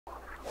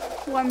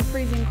Well, I'm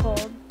freezing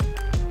cold.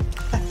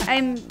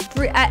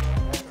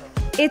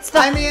 It's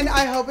I mean,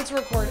 I hope it's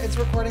recorded. It's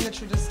recording that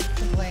you just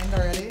complained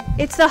already.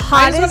 It's the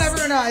hottest. I just want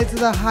everyone to know it's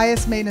the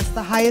highest maintenance.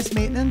 The highest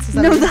maintenance? Is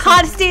that no, the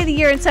hottest day of the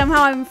year, and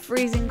somehow I'm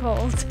freezing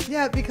cold.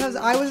 Yeah, because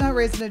I was not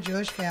raised in a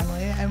Jewish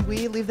family, and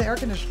we leave the air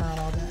conditioner on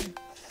all day.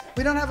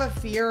 We don't have a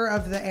fear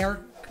of the air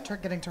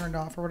getting turned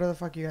off, or whatever the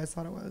fuck you guys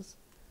thought it was.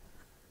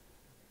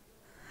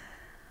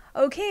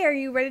 Okay, are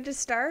you ready to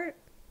start?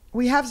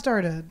 We have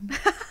started.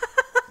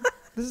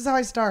 This is how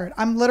I start.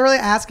 I'm literally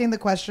asking the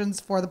questions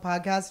for the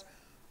podcast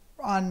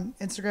on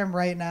Instagram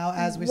right now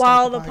as we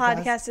start the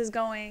podcast is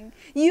going.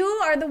 You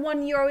are the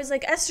one, you're always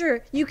like,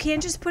 Esther, you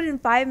can't just put in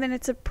 5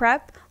 minutes of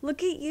prep.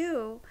 Look at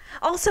you.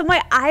 Also,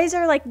 my eyes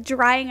are like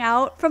drying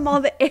out from all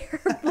the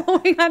air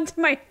blowing onto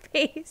my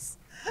face.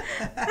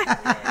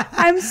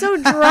 I'm so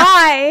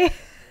dry.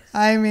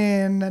 I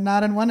mean,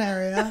 not in one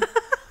area.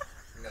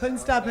 Couldn't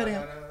stop hitting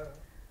it.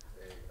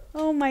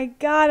 Oh my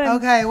God.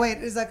 Okay, wait,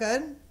 is that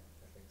good?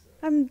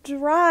 I'm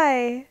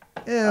dry.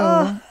 Ew.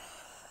 Ugh.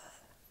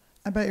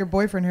 I bet your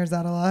boyfriend hears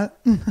that a lot.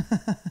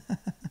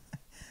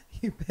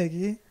 You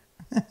piggy.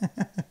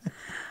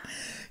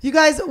 You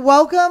guys,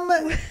 welcome.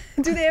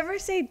 Do they ever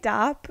say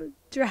dop?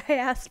 Dry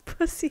ass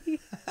pussy.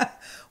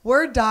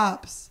 We're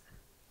dops.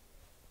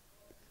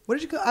 What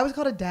did you call? I was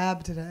called a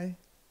dab today.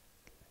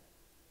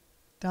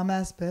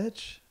 Dumbass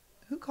bitch.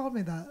 Who called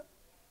me that?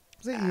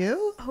 Was it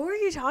you? Who are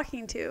you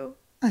talking to?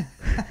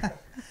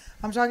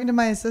 I'm talking to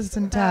my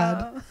assistant,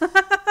 Tad.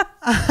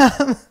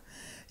 Oh.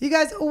 You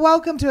guys,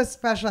 welcome to a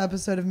special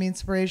episode of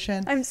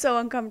Meanspiration. I'm so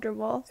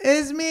uncomfortable.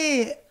 It's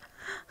me,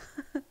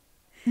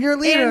 your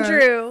leader.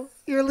 Andrew.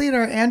 Your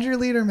leader, Andrew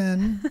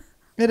Lederman.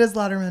 It is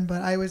Lederman,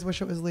 but I always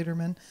wish it was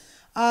Lederman.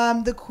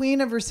 The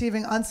queen of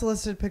receiving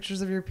unsolicited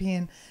pictures of your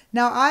peen.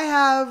 Now, I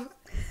have...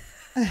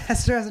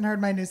 Esther hasn't heard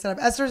my new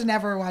setup. Esther's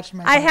never watched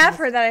my... I have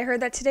heard that. I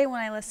heard that today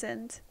when I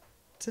listened.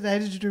 Today?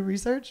 Did you do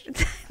research?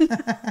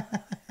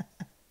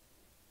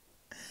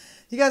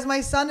 You guys,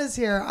 my son is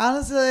here.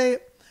 Honestly...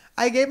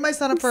 I gave my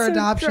son up for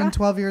adoption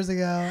 12 years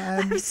ago.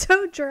 I'm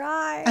so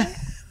dry.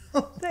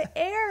 The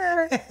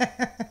air.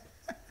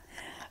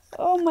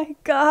 Oh my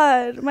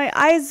God. My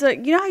eyes are,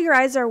 you know how your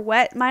eyes are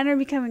wet? Mine are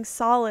becoming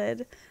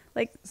solid.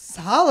 Like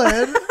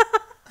solid?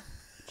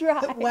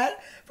 Dry.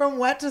 Wet? From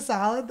wet to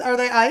solid? Are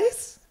they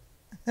ice?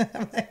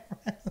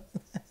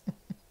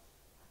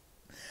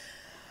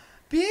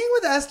 Being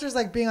with Esther is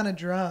like being on a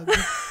drug.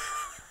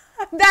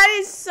 That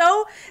is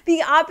so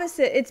the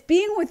opposite. It's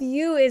being with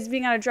you is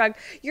being on a drug.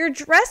 You're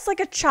dressed like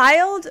a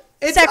child.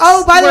 By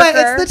the way,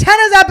 it's the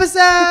tennis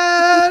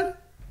episode.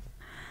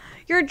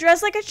 You're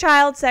dressed like a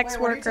child sex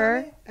Wait, what worker. are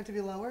you telling me? I have to be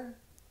lower.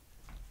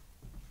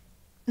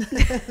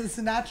 This is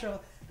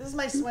natural. This is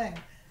my swing.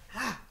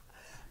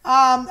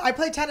 I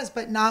play tennis,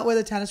 but not with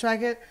a tennis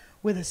racket.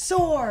 With a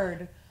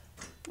sword.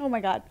 Oh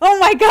my God. Oh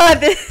my God.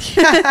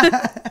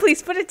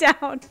 Please put it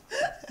down.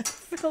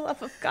 For the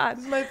love of God.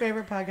 This is my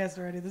favorite podcast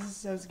already. This is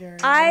so scary.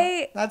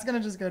 That's going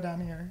to just go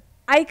down here.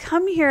 I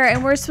come here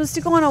and we're supposed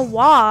to go on a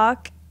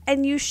walk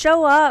and you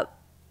show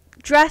up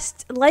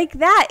dressed like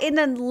that in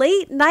a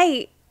late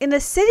night in a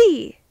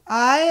city.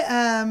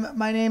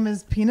 My name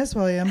is Penis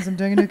Williams. I'm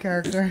doing a new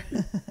character.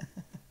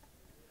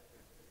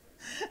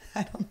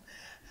 Hold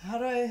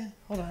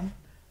on.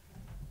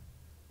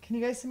 Can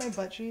you guys see my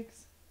butt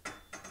cheeks?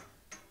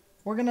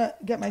 We're going to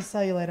get my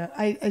cellulite out.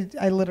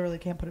 I literally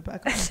can't put it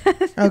back on.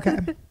 Okay.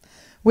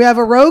 We have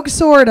a rogue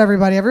sword,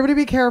 everybody. Everybody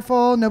be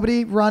careful.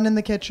 Nobody run in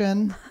the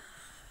kitchen.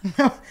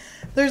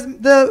 There's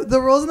the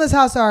rules in this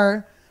house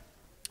are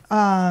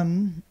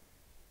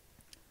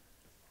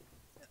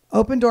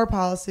open door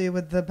policy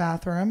with the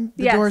bathroom.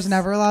 The door's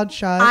never allowed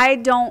shut. I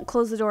don't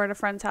close the door at a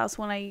friend's house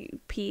when I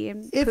pee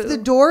and If poo. the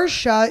door's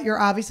shut,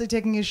 you're obviously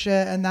taking a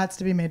shit, and that's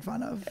to be made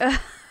fun of.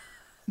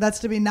 That's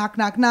to be knock,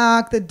 knock,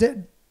 knock.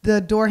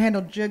 The door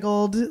handle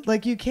jiggled.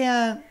 Like, you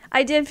can't.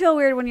 I did feel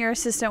weird when your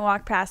assistant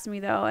walked past me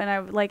though, and I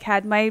like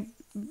had my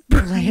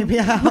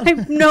labia out.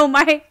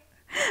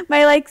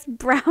 my like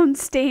brown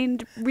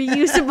stained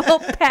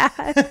reusable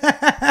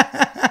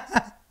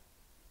pad.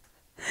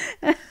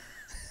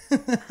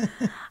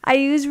 I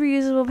use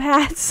reusable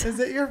pads. Is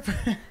this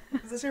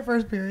your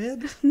first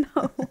period?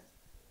 No.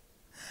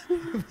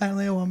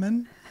 Finally a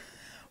woman.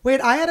 Wait,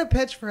 I had a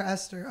pitch for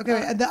Esther.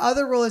 Okay, wait, the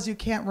other rule is you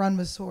can't run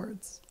with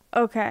swords.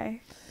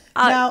 Okay.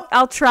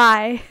 I'll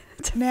try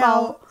to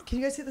follow. Can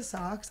you guys see the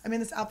socks? I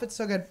mean, this outfit's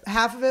so good.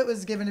 Half of it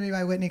was given to me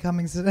by Whitney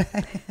Cummings today.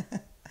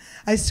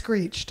 I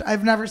screeched.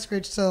 I've never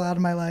screeched so loud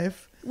in my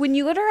life. When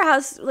you go to our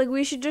house, like,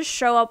 we should just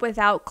show up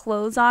without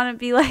clothes on and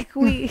be like,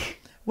 we...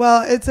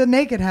 Well, it's a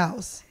naked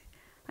house.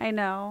 I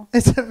know.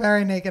 It's a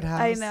very naked house.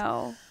 I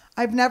know.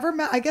 I've never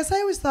met... I guess I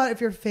always thought if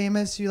you're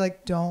famous, you,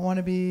 like, don't want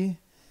to be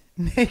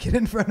naked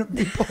in front of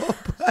people,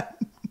 but...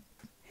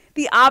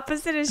 The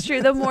opposite is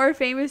true. The more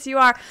famous you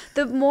are,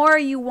 the more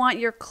you want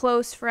your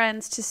close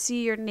friends to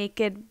see your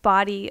naked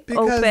body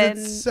open. Because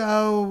it's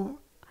so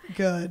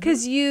good.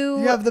 Because you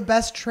have the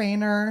best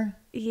trainer.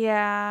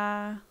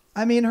 Yeah.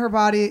 I mean, her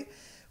body...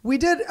 We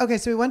did. Okay,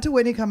 so we went to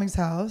Whitney Cummings'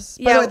 house.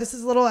 By Yeah. the way, this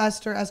is little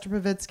Esther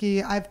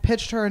Povitsky. I've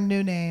pitched her a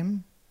new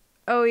name.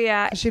 Oh,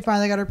 yeah. She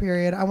finally got her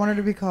period. I want her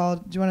to be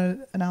called. Do you want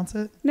to announce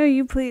it? No,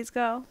 you please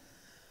go.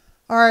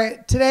 All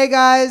right. Today,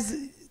 guys,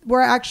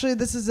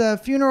 this is a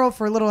funeral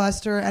for little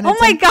Esther. And Oh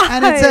my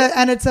God.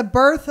 And it's a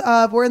birth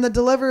of, we're in the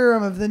delivery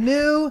room of the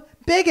new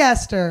Big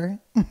Esther.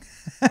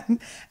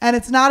 And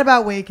it's not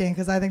about waking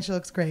because I think she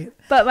looks great.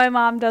 But my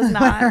mom does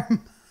not.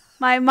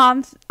 My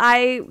mom,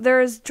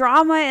 there's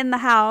drama in the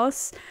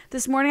house.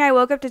 This morning I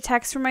woke up to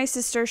text from my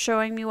sister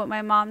showing me what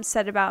my mom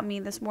said about me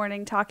this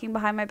morning, talking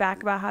behind my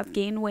back about how I've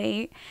gained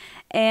weight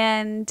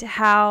and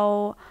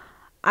how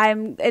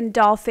I'm in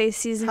Dollface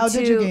season 2. How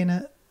did you gain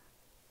it?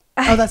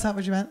 Oh, that's not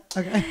what you meant?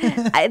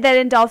 Okay. That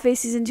in Dollface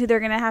season 2, they're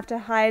going to have to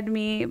hide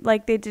me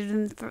like they did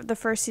in the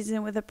first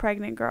season with a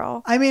pregnant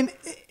girl. I mean,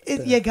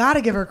 you got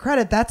to give her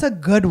credit. That's a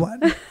good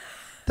one.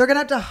 They're going to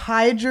have to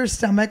hide your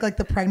stomach like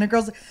the pregnant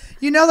girls.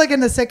 You know, like in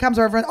the sitcoms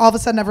where all of a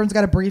sudden everyone's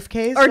got a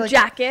briefcase. Or like,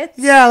 jackets.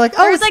 Yeah. Like,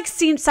 There's like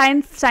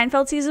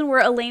Seinfeld season where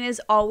Elaine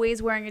is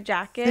always wearing a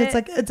jacket. It's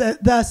like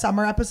the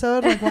summer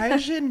episode. Like, why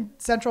is she in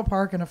Central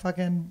Park in a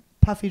fucking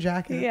puffy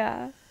jacket?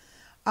 Yeah.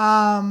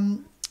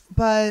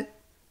 But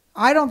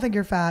I don't think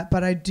you're fat,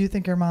 but I do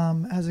think your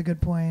mom has a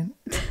good point.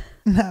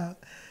 No.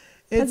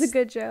 That's a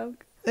good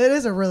joke. It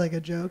is a really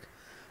good joke.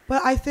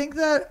 But I think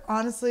that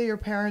honestly, your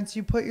parents,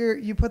 you put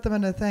them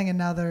in a thing, and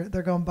now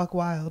they're going buck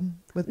wild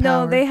with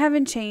power. No, they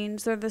haven't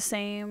changed. They're the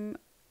same.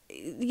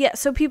 Yeah,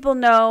 so people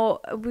know.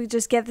 We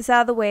just get this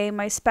out of the way.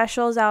 My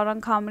special is out on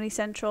Comedy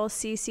Central,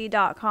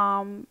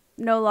 cc.com.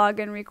 No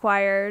login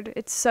required.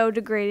 It's so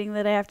degrading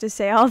that I have to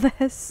say all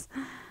this.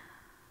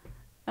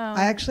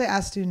 I actually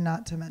asked you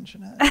not to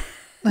mention it.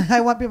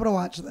 I want people to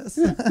watch this.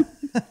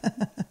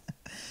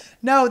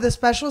 No, the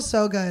special's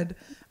so good.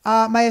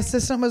 My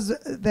assistant was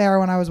there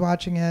when I was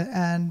watching it,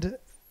 and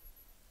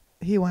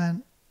he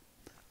went,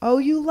 "Oh,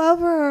 you love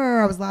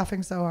her." I was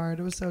laughing so hard.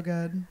 It was so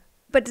good.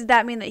 But did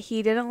that mean that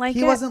he didn't like it?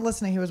 He wasn't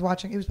listening. He was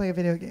watching. He was playing a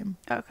video game.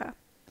 Okay.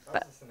 I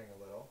was listening a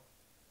little.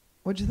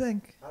 What'd you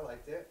think? I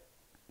liked it.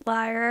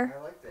 Liar.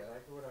 I liked it. I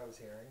liked what I was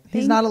hearing.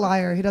 He's not a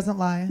liar. He doesn't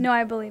lie. No,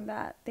 I believe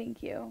that.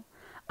 Thank you.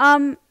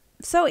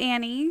 So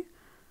Annie,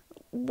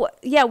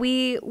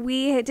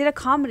 we did a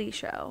comedy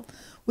show.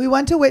 We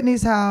went to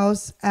Whitney's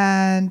house,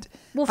 and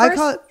I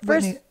call it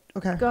Whitney.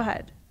 Okay. Go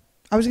ahead.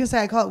 I was going to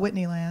say I call it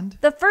Whitneyland.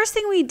 The first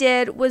thing we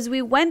did was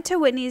we went to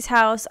Whitney's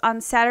house on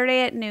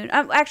Saturday at noon.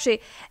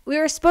 Actually, we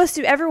were supposed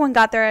to. Everyone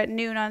got there at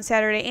noon on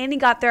Saturday. Annie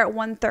got there at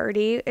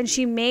 1:30, and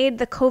she made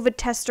the COVID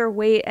tester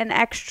wait an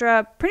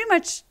extra pretty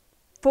much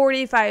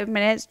 45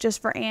 minutes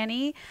just for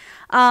Annie.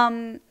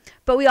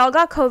 But we all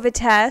got COVID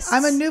tests.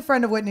 I'm a new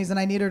friend of Whitney's, and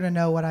I need her to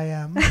know what I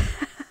am.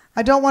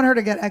 I don't want her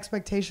to get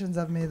expectations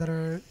of me that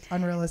are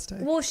unrealistic.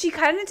 Well, she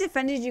kind of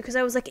defended you because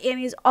I was like,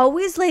 Annie's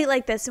always late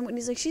like this. And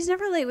Whitney's like, she's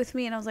never late with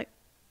me. And I was like,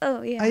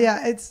 oh, yeah.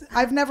 Yeah,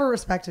 I've never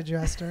respected you,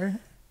 Esther.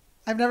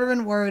 I've never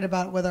been worried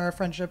about whether our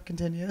friendship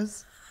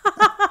continues.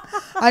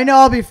 I know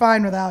I'll be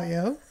fine without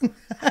you.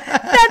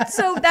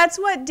 That's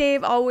what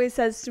Dave always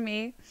says to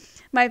me,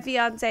 my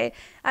fiance.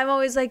 I'm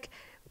always like,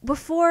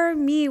 before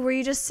me, were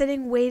you just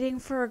sitting waiting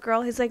for a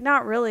girl? He's like,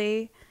 not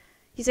really.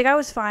 He's like, I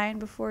was fine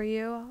before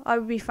you. I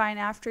would be fine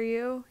after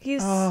you.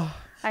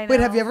 I know. Wait,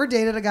 have you ever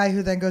dated a guy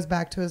who then goes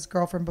back to his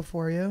girlfriend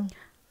before you?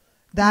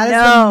 That is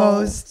the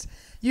most.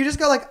 You just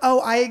go like,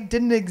 oh, I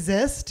didn't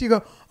exist. You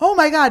go, oh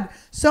my God,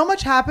 so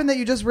much happened that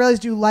you just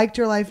realized you liked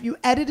your life. You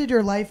edited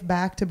your life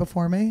back to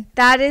before me.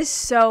 That is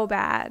so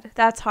bad.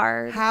 That's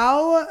hard.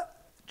 How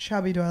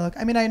chubby do I look?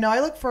 I mean, I know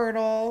I look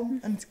fertile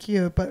and it's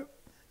cute, but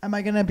am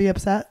I going to be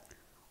upset?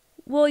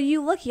 Well,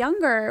 you look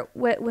younger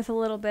with a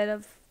little bit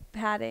of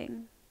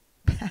padding.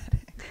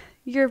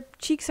 Your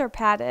cheeks are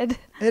padded.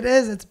 It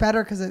is. It's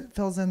better because it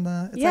fills in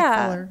like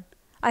filler.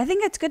 I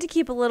think it's good to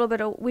keep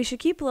we should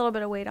keep a little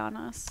bit of weight on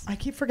us. I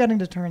keep forgetting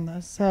to turn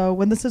this. So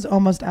when this is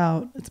almost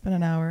out, it's been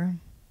an hour.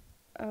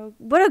 Oh,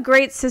 what a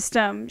great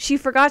system. She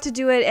forgot to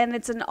do it and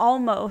it's an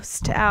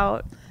almost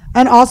out.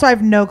 And also I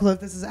have no clue if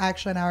this is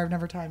actually an hour. I've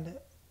never timed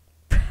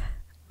it.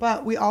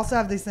 But we also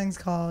have these things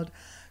called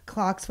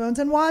clocks, phones,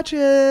 and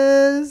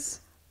watches.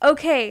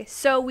 Okay,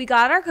 so we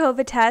got our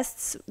COVID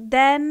tests.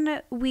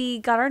 Then we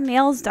got our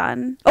nails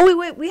done. Oh,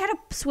 wait. We had a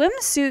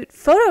swimsuit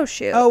photo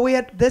shoot. Oh,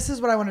 this is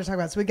what I want to talk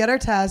about. So we get our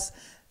tests.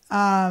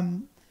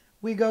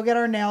 We go get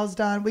our nails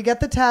done. We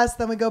get the test.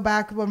 Then we go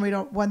back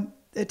when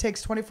it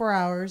takes 24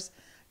 hours.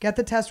 Get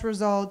the test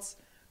results.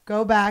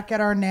 Go back,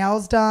 get our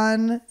nails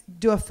done.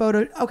 Do a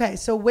photo. Okay,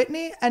 so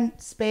Whitney and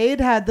Spade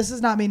this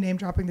is not me name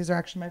dropping. These are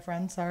actually my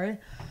friends. Sorry.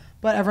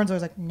 But everyone's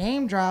always like,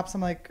 name drops.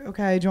 I'm like,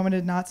 okay, do you want me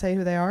to not say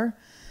who they are?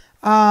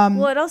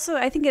 Well,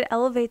 I think it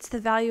elevates the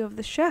value of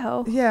the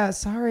show. Yeah,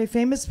 sorry.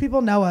 Famous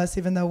people know us,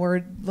 even though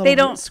we're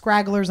little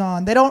scragglers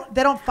on. They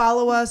don't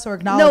follow us or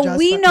acknowledge us. No,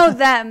 we know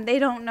them. They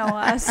don't know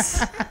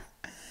us.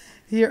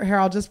 Here,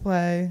 I'll just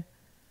play.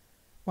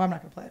 Well, I'm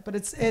not gonna play it, but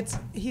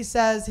he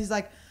says, he's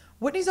like,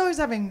 Whitney's always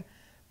having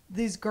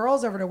these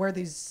girls over to wear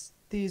these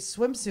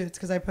swimsuits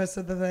because I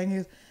posted the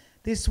thing.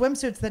 these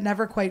swimsuits that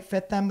never quite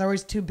fit them. They're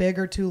always too big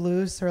or too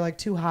loose or like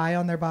too high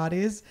on their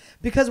bodies,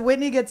 because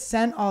Whitney gets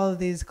sent all of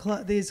these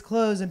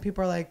clothes and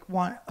people are like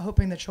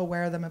hoping that she'll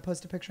wear them and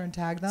post a picture and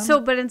tag them. So,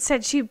 but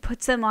instead she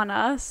puts them on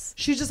us.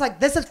 She's just like,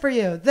 this is for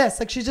you. This,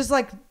 like, she's just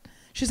like,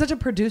 she's such a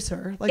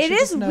producer. Like, It she is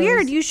just knows.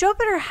 weird. You show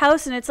up at her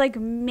house and it's like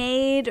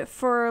made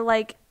for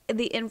like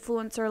the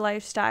influencer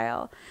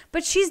lifestyle,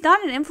 but she's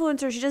not an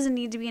influencer. She doesn't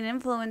need to be an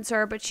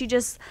influencer, but she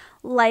just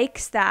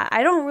likes that.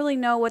 I don't really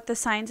know what the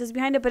science is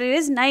behind it, but it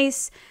is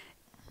nice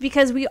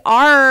because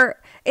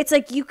it's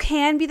like you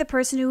can be the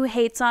person who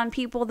hates on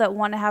people that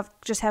want to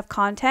just have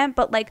content,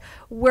 but like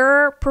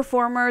we're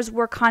performers,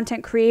 we're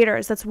content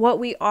creators. That's what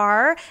we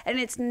are. And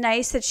it's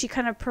nice that she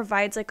kind of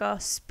provides like a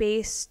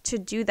space to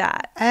do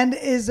that. And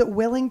is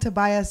willing to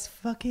buy us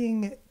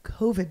fucking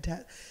COVID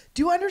test.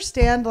 Do you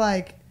understand,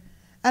 like,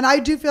 and I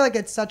do feel like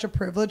it's such a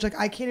privilege. Like,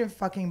 I can't even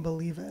fucking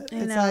believe it.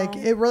 It's like,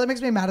 it really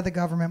makes me mad at the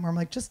government where I'm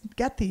like, just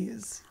get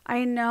these.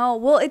 I know.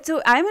 Well,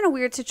 I'm in a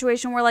weird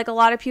situation where like a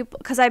lot of people,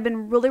 because I've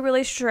been really,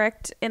 really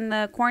strict in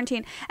the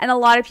quarantine, and a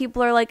lot of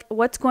people are like,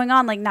 what's going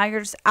on? Like, now you're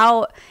just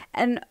out.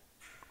 And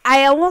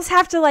I almost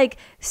have to like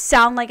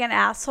sound like an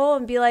asshole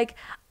and be like,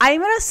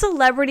 I'm at a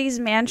celebrity's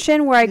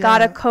mansion where I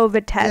got a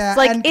COVID test. Yeah,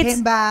 like, and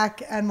came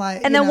back and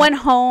like, and then went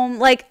home.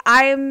 Like,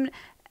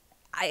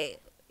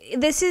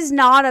 this is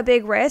not a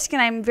big risk,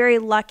 and I'm very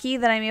lucky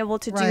that I'm able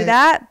to do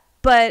that,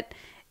 but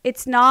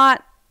it's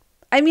not,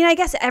 I mean, I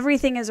guess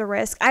everything is a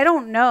risk. I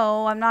don't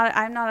know. I'm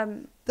not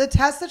the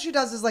test that she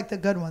does is like the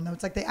good one though.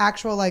 It's like the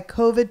actual like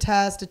COVID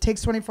test. It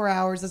takes 24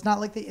 hours. It's not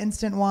like the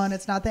instant one.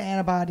 It's not the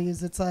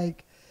antibodies. It's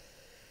like,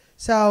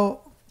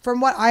 so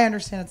from what I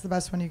understand, it's the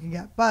best one you can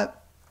get,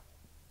 but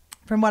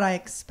from what I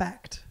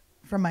expect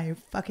from my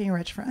fucking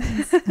rich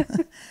friends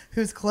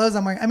whose clothes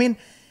I'm wearing, I mean,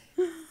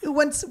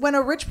 when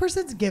a rich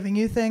person's giving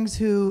you things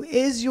who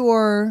is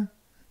your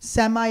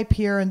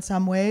semi-peer in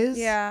some ways,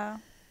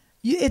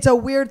 it's a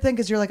weird thing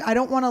because you're like, I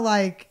don't want to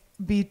like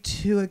be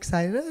too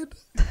excited.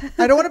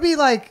 I don't want to be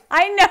like,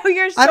 I know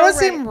you're so I don't want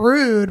to seem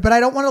rude, but I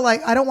don't want to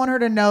like, I don't want her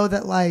to know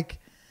that like,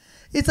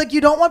 it's like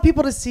you don't want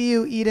people to see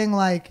you eating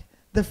like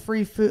the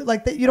free food,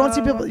 like that. You don't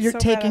see people, you're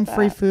taking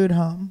free food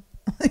home.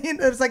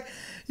 It's like,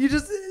 you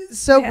just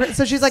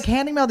so she's like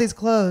handing me all these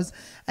clothes,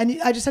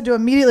 and I just had to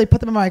immediately put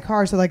them in my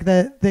car, so like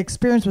the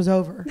experience was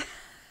over.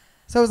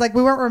 So it was like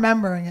we weren't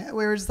remembering it.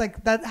 We were just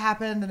like, that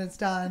happened and it's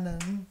done,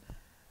 and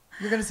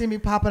you're gonna see me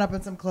popping up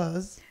in some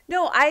clothes.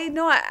 No, I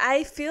know.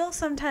 I feel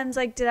sometimes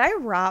like, did I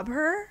rob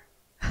her?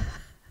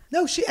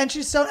 No,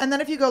 she's so. And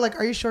then if you go like,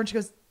 are you sure? And she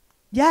goes,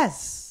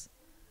 yes.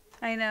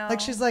 I know. Like,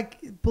 she's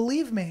like,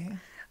 believe me.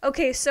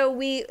 Okay, so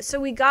we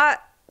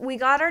got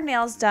our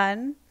nails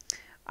done.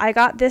 I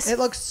got this. It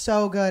looks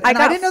so good.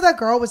 I didn't know that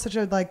girl was such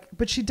a like,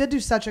 but she did do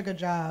such a good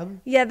job.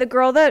 Yeah, the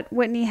girl that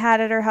Whitney had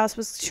at her house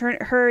was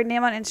her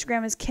name on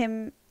Instagram is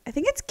Kim. I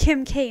think it's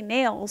Kim K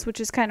Nails,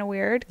 which is kind of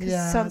weird because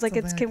it sounds like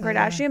it's Kim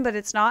Kardashian, but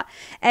it's not.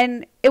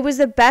 And it was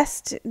the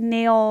best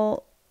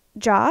nail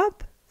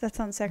job. That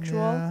sounds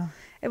sexual. Yeah.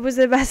 It was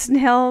the best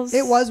nails.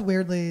 It was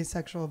weirdly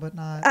sexual, but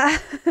not.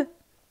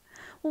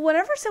 Well,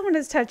 whenever someone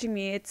is touching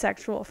me, it's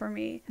sexual for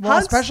me. Well,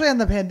 hugs, especially on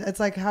the pin. It's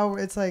like how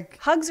it's like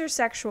hugs are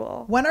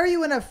sexual. When are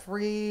you in a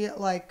free,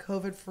 like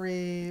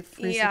COVID-free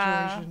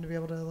situation to be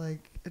able to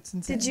like? It's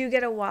insane. Did you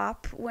get a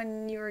WAP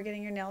when you were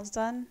getting your nails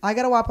done? I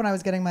got a WAP when I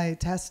was getting my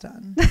test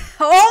done.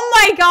 Oh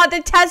my god,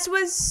 the test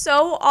was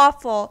so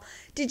awful.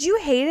 Did you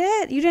hate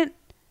it? You didn't.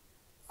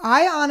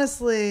 I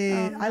honestly,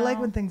 I like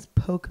when things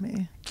poke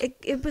me.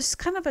 It was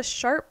kind of a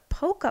sharp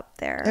poke up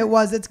there. It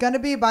was. It's going to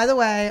be, by the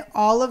way,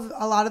 a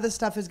lot of this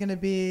stuff is going to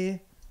be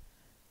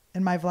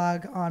in my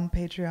vlog on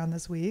Patreon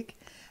this week.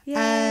 Yay.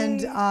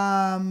 And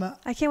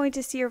I can't wait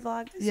to see your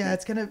vlog.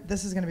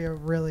 This is going to be a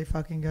really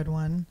fucking good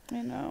one.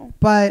 I know.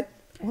 But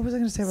what was I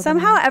going to say about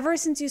somehow ever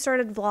since you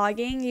started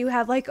vlogging, you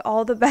have like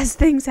all the best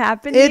things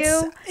happen to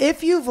you.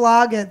 If you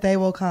vlog it, they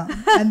will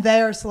come. And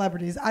they are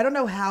celebrities. I don't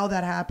know how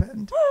that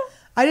happened.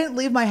 I didn't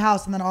leave my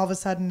house, and then all of a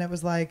sudden it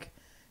was like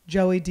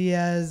Joey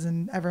Diaz,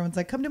 and everyone's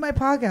like, come to my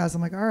podcast.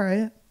 I'm like, all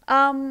right.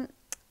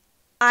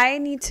 I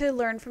need to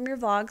learn from your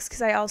vlogs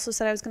because I also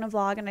said I was going to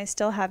vlog, and I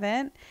still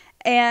haven't.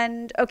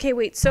 And okay,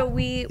 wait. So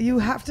you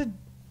have to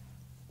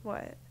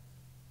what?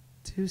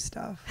 Do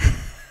stuff.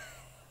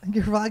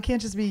 Your vlog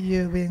can't just be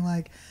you being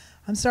like,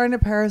 I'm starting to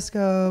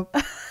Periscope.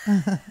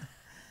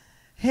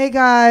 Hey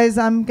guys,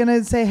 I'm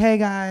gonna say hey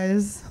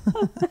guys.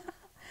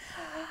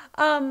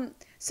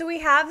 So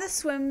we have the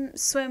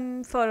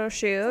swim photo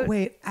shoot.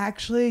 Wait,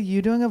 actually,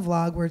 you doing a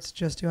vlog where it's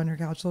just you on your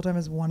couch the whole time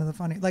is one of the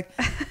funny. Like,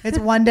 it's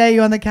one day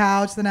you on the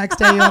couch, the next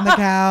day you on the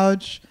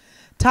couch.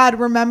 Todd,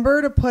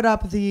 remember to put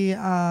up the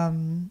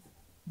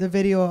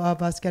video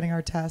of us getting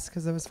our test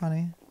because it was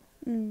funny.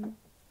 Mm.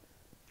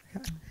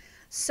 Okay.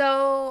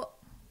 So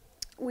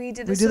we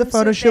did the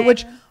photo shoot,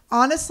 which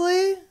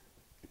honestly,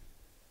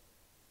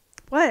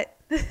 what?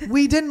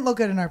 We didn't look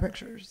good in our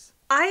pictures.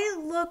 I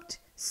looked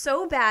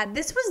so bad.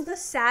 This was the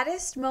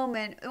saddest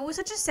moment. It was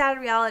such a sad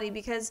reality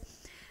because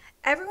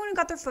everyone who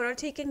got their photo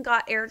taken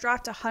got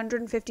airdropped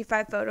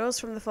 155 photos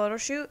from the photo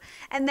shoot.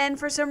 And then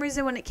for some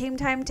reason, when it came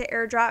time to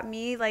airdrop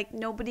me, like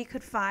nobody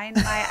could find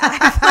my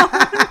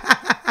iPhone.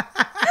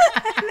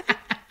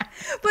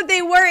 But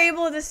they were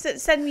able to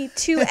send me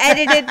 2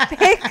 edited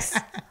pics.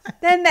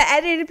 Then the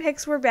edited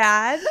pics were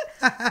bad.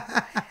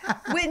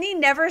 Whitney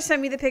never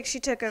sent me the pic she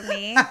took of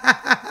me.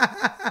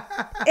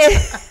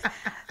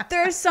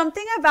 There's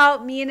something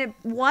about me in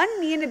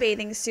a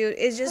bathing suit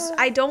is just,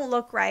 I don't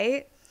look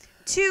right.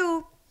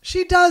 2,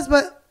 she does,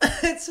 but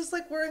it's just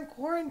like we're in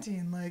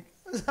quarantine. Like,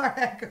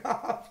 sorry, I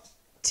coughed.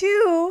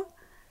 2,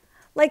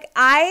 like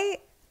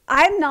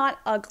I'm not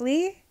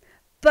ugly,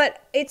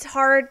 but it's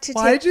hard to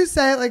Why did you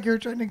say it like you're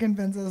trying to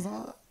convince us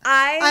all?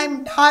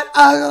 I'm not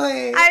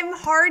ugly. I'm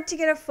hard to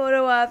get a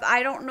photo of.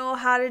 I don't know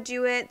how to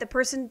do it. The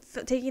person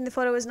taking the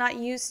photo is not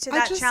used to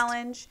that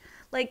challenge.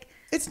 Like,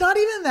 it's not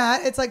even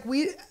that. It's like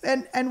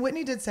and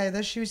Whitney did say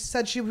this. She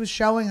said she was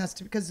showing us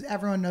because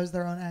everyone knows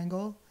their own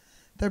angle,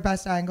 their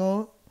best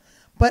angle.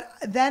 But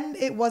then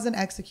it wasn't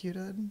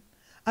executed.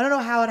 I don't know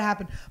how it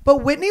happened.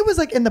 But Whitney was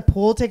like in the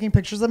pool taking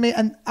pictures of me.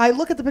 And I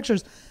look at the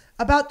pictures.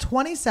 About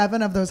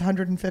 27 of those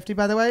 150,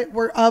 by the way,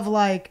 were of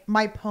like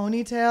my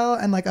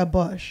ponytail and like a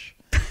bush.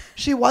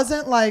 She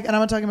wasn't like, and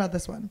I'm not talking about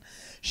this one.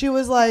 She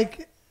was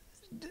like,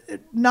 I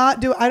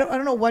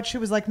don't know what she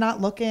was like,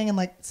 not looking and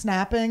like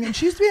snapping. And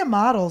she used to be a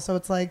model. So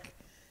it's like,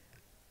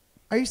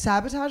 are you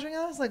sabotaging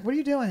us? Like, what are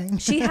you doing?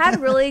 She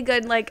had really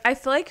good, like, I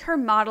feel like her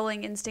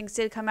modeling instincts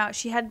did come out.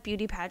 She had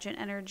beauty pageant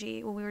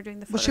energy when we were doing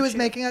the photo Well, she was shoot.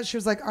 making it. She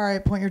was like, all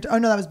right, point your toe. Oh,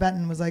 no, that was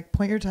Benton. Was like,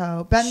 point your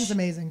toe. Benton's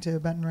amazing, too.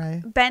 Benton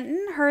Ray.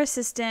 Benton, her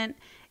assistant.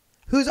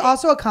 Who's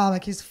also a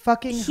comic. He's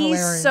fucking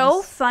hilarious. He's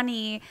so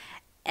funny.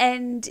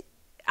 And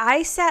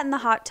I sat in the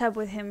hot tub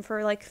with him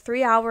for, like,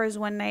 3 hours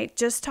one night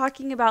just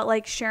talking about,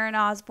 like, Sharon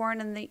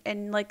Osbourne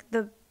and like,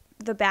 the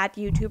bad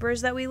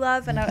YouTubers that we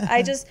love. And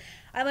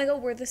I'm like, oh,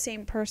 we're the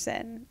same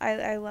person.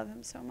 I love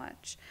him so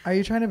much. Are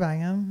you trying to bang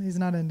him? He's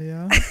not into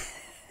you.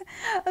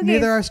 Okay.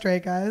 Neither are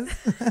straight guys.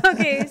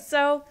 Okay,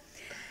 so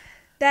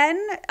then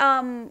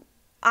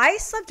I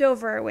slept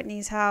over at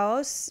Whitney's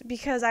house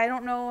because I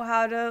don't know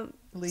how to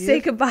say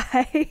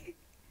goodbye.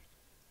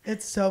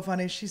 It's so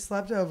funny. She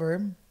slept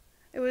over.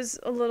 It was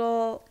a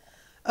little...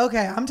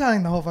 Okay, I'm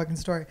telling the whole fucking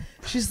story.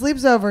 She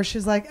sleeps over.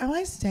 She's like, am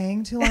I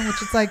staying too long?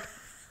 Which is like...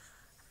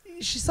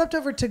 She slept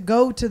over to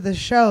go to the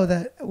show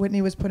that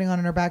Whitney was putting on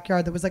in her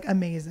backyard that was like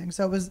amazing.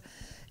 So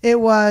it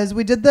was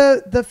we did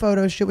the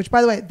photo shoot, which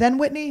by the way, then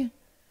Whitney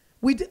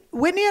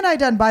and I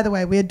done, by the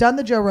way, we had done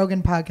the Joe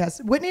Rogan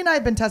podcast. Whitney and I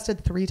have been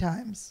tested 3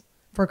 times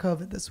for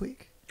COVID this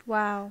week.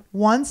 Wow.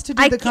 Once to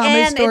do the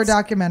Comedy Store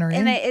documentary.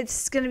 And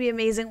it's going to be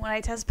amazing when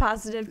I test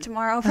positive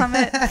tomorrow from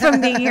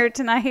being here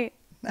tonight.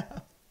 No.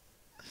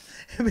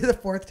 It'll be the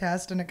 4th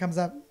test and it comes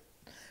up.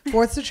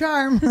 4th's the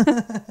charm.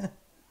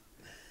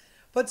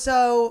 But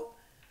so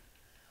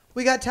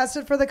we got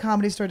tested for the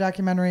Comedy Store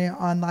documentary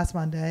on last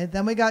Monday.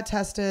 Then we got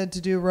tested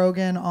to do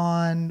Rogan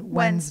on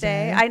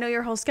Wednesday. I know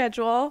your whole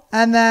schedule.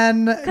 And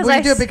then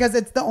we do it because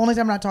it's the only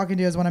time I'm not talking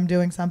to you is when I'm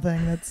doing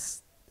something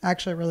that's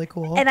actually really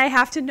cool. And I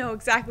have to know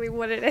exactly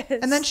what it is.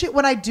 And then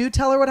when I do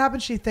tell her what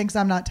happened, she thinks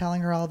I'm not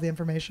telling her all of the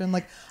information.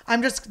 Like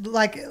I'm just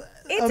like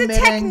it's a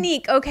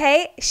technique,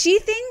 okay? She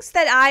thinks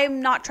that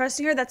I'm not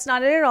trusting her. That's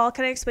not it at all.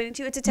 Can I explain it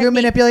to you? It's a technique. You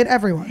manipulate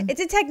everyone.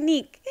 It's a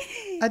technique.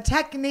 A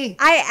technique.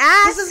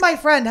 This is my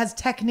friend has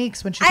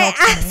techniques when she talks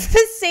to me. I ask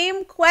the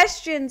same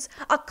questions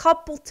a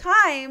couple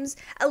times.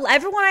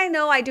 Everyone I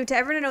know, I do to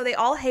everyone I know. They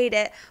all hate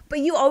it. But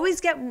you always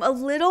get a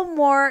little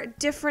more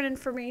different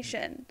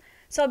information.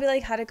 So I'll be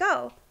like, how'd it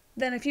go?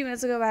 Then a few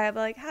minutes will go by, I'll be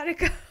like, how'd it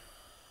go?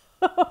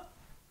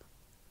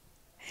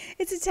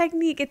 It's a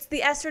technique. It's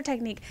the Esther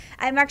technique.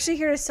 I'm actually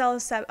here to sell a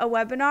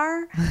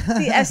webinar.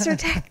 The Esther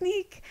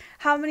technique.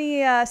 How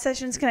many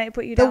sessions can I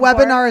put you down for? The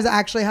webinar is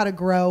actually how to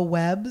grow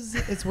webs.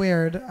 It's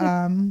weird.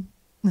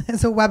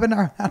 It's a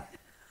webinar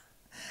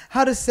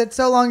how to sit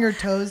so long your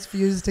toes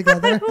fuse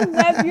together. How to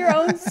web your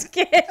own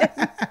skin.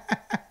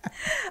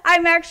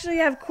 I'm actually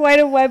have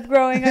quite a web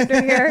growing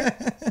under here.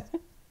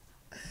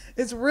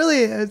 It's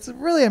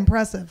really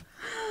impressive.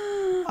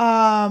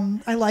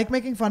 I like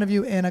making fun of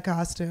you in a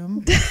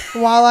costume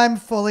while I'm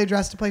fully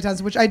dressed to play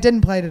tennis, which I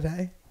didn't play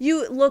today.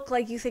 You look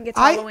like you think it's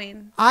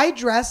Halloween. I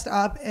dressed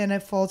up in a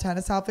full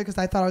tennis outfit because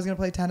I thought I was going to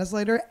play tennis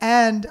later,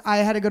 and I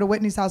had to go to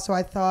Whitney's house, so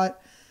I thought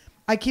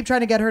I keep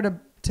trying to get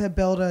her to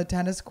build a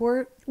tennis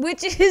court.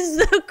 Which is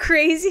the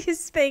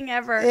craziest thing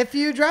ever. If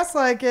you dress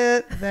like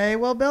it, they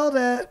will build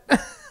it.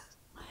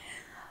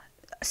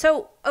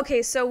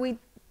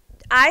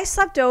 I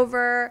slept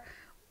over.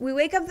 We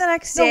wake up the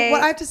next day. No,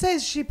 what I have to say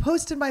is she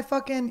posted my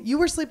fucking... You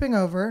were sleeping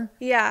over.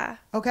 Yeah.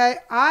 Okay?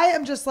 I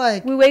am just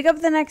like... We wake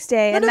up the next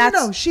day.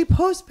 No. She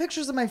posts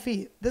pictures of my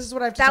feet. This is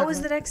what I have to say. That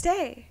was the next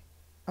day.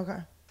 Okay.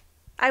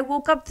 I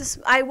woke up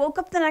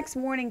the next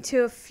morning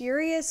to a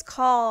furious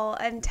call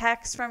and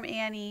text from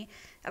Annie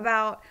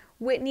about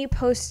Whitney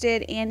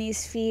posted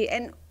Annie's feet.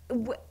 And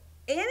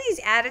Annie's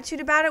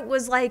attitude about it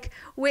was like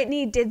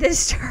Whitney did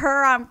this to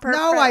her on purpose.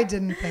 No, I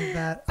didn't think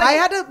that.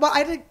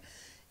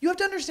 You have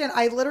to understand,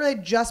 I literally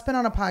had just been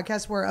on a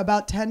podcast where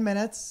about 10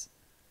 minutes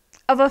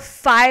of a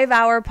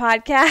 5-hour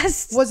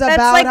podcast was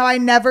about how I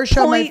never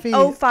show my feet.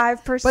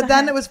 0.05%. But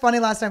then it was funny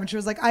last time when she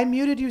was like, I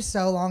muted you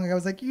so long ago. I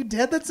was like, you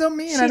did? That's so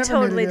mean. She I never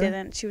totally muted you.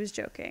 didn't. She was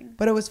joking.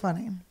 But it was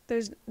funny.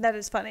 That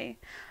is funny.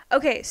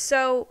 Okay,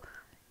 so.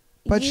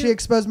 But she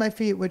exposed my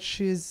feet, which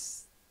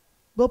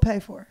will pay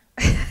for.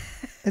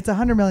 It's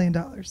 $100 million.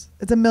 It's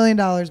 $1 million,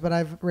 but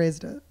I've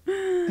raised it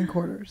in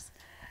quarters.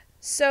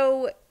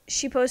 So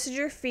she posted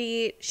your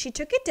feet. She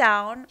took it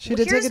down. She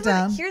did take it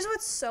down. Here's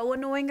what's so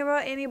annoying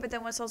about Annie, but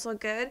then what's also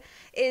good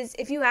is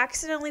if you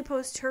accidentally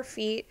post her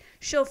feet,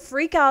 she'll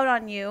freak out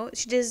on you.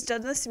 She just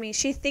done this to me.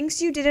 She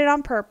thinks you did it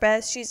on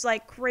purpose. She's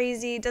like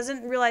crazy,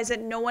 doesn't realize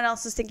that no one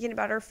else is thinking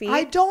about her feet.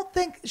 I don't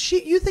think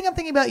you think I'm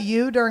thinking about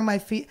you during my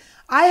feet.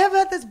 I have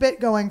had this bit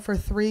going for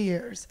 3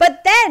 years.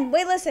 But then,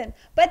 wait, listen.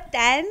 But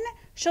then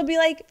she'll be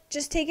like,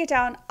 just take it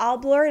down. I'll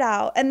blur it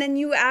out. And then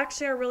you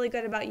actually are really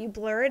good about you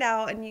blur it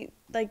out and you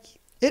like.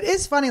 It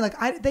is funny.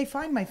 Like they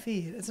find my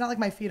feed. It's not like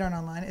my feet aren't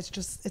online.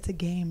 It's a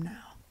game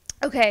now.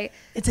 Okay.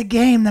 It's a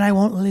game that I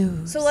won't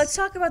lose. So let's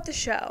talk about the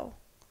show.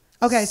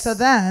 Okay. So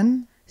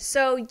then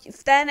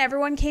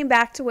everyone came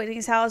back to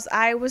Whitney's house.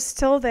 I was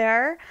still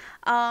there.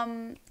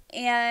 And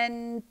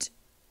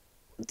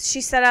she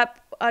set up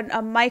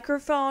a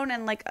microphone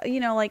and like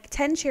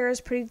 10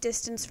 chairs pretty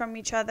distance from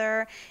each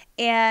other.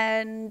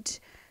 And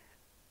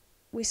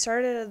we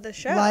started the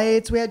show.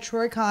 Lights. We had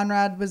Troy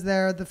Conrad was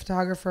there, the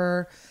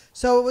photographer.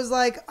 So it was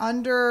like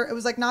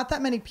not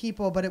that many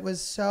people, but it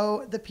was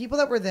the people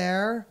that were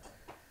there,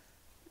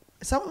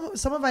 some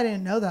of I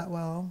didn't know that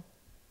well.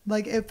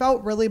 Like it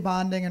felt really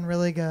bonding and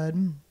really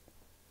good.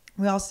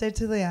 We all stayed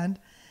to the end.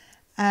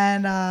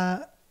 And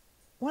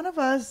one of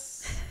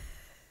us,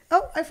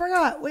 I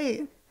forgot.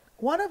 Wait,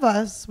 one of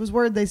us was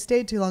worried they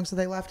stayed too long, so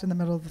they left in the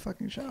middle of the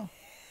fucking show.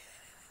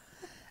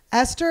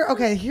 Esther,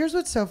 okay, here's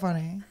what's so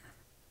funny.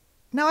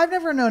 Now, I've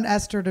never known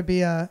Esther to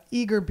be a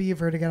eager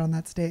beaver to get on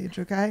that stage,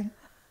 okay?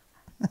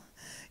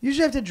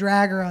 Usually I have to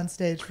drag her on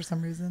stage for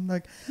some reason.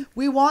 Like,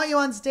 we want you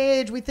on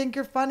stage. We think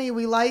you're funny.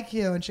 We like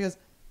you. And she goes,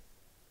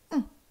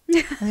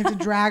 And you have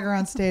to drag her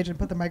on stage and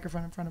put the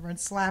microphone in front of her and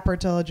slap her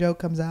till a joke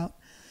comes out.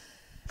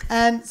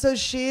 And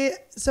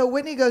so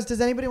Whitney goes,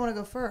 does anybody want to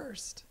go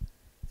first?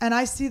 And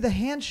I see the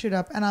hand shoot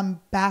up and I'm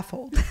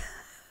baffled.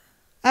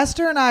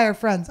 Esther and I are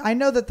friends. I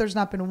know that there's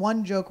not been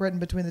one joke written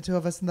between the two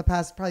of us in the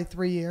past probably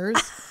 3 years,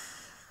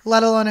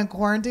 let alone in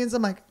quarantine. So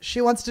I'm like,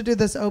 she wants to do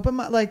this open,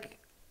 I'm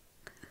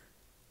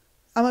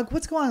like,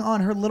 what's going on?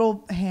 Her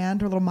little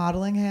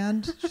modeling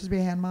hand. She should be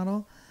a hand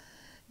model.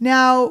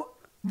 Now,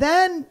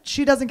 then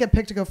she doesn't get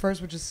picked to go first,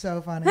 which is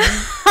so funny.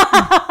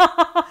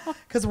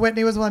 Because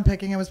Whitney was the one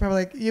picking. It was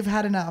probably like, you've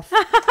had enough.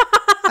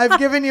 I've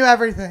given you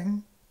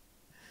everything.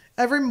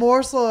 Every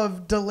morsel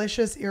of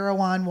delicious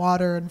Erewhon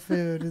water and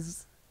food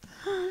is...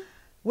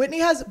 Whitney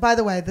has, by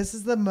the way, this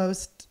is the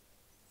most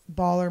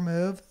baller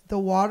move. The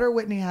water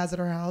Whitney has at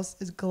her house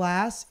is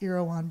glass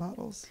Erewhon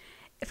bottles.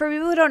 For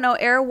people who don't know,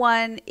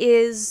 Erewhon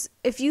is,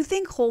 if you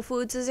think Whole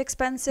Foods is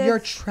expensive, you're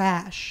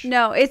trash.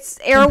 No,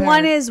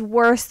 Erewhon is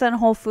worse than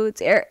Whole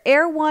Foods.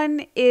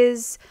 Erewhon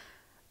is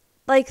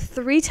like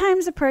 3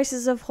 times the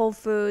prices of Whole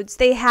Foods.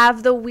 They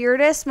have the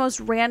weirdest, most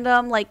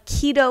random like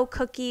keto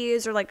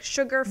cookies or like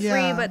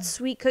sugar-free but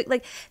sweet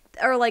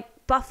or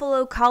like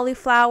buffalo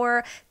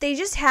cauliflower. They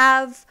just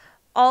have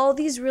all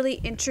these really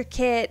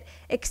intricate,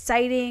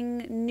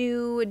 exciting,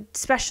 new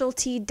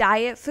specialty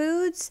diet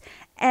foods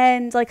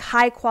and like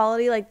high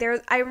quality. Like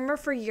I remember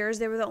for years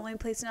they were the only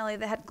place in LA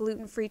that had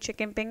gluten-free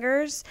chicken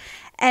fingers,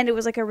 and it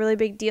was like a really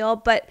big deal.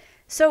 But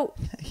so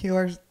you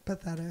are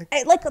pathetic.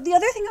 Like the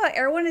other thing about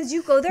Erewhon is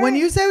you go there. When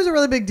you say it was a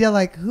really big deal,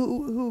 like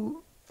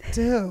who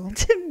to who?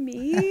 To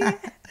me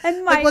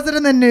and my. Like, was it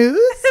in the news?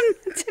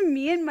 To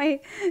me and my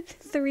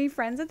 3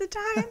 friends at the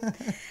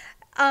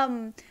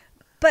time.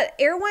 But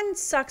Erewhon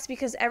sucks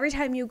because every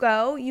time you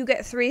go, you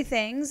get 3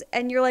 things,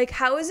 and you're like,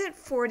 "How is it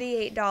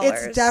 $48?"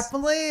 It's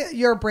definitely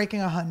you're breaking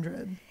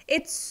 100.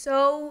 It's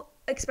so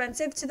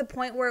expensive to the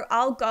point where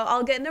I'll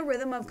get in the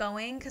rhythm of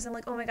going because I'm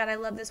like, "Oh my god, I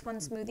love this one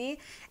smoothie,"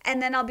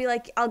 and then I'll be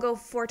like, I'll go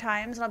 4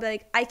 times, and I'll be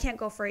like, "I can't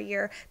go for a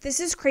year.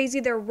 This is crazy.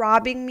 They're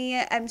robbing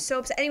me. I'm so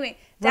upset." Anyway,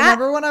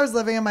 remember when I was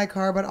living in my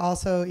car but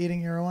also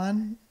eating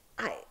Erewhon?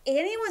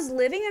 Annie was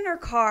living in her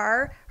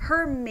car.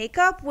 Her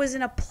makeup was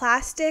in a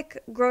plastic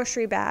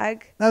grocery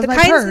bag. That was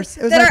my purse.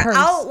 It was my purse.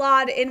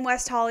 Outlawed in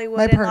West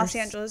Hollywood in Los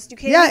Angeles. You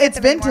can't it's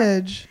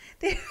vintage.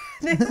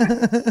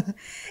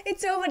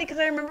 It's so funny because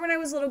I remember when I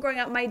was little growing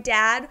up, my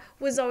dad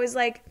was always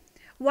like,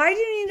 "Why do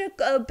you need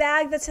a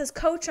bag that says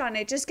Coach on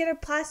it? Just get a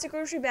plastic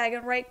grocery bag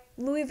and write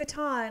Louis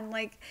Vuitton."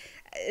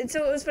 And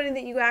so it was funny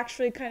that you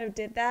actually kind of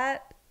did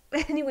that.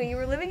 Anyway, you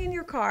were living in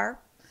your car.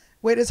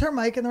 Wait, is her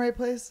mic in the right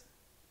place?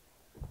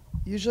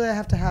 Usually I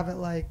have to have it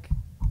like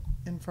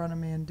in front of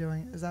me and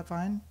doing it. Is that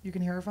fine? You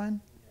can hear her fine?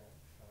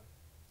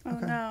 Yeah,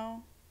 fine. Oh,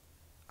 no.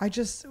 We're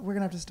going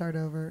to have to start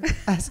over.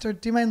 Esther,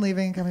 do you mind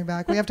leaving and coming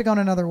back? We have to go on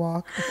another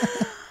walk.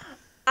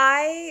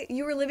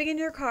 You were living in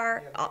your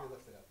car.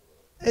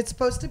 It's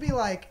supposed to be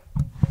like,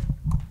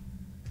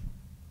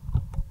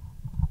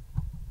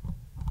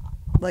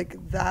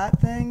 like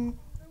that thing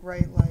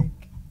right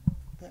like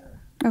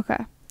there.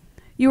 Okay.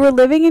 You were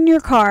living in your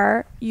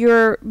car.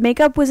 Your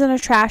makeup was in a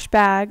trash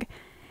bag.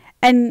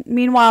 And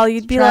meanwhile,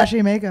 you'd be Trashy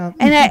like... makeup.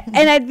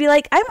 And I'd be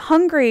like, I'm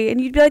hungry.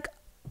 And you'd be like...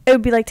 It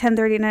would be like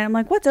 10:30 at night. I'm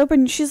like, what's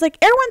open? She's like,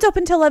 Erewhon's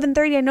open till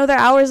 11:30. I know their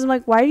hours. I'm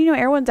like, why do you know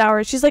Erewhon's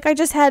hours? She's like,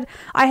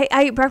 I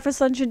ate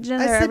breakfast, lunch, and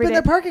dinner I sleep every in day.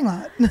 the parking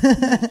lot.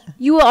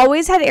 You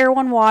always had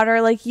Erewhon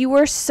water. Like, you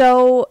were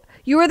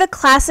the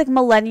classic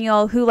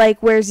millennial who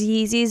like wears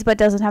Yeezys but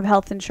doesn't have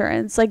health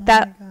insurance. Like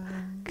that. My God.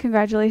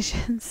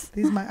 Congratulations.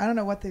 I don't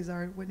know what these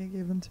are. Whitney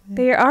gave them to me.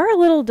 They are a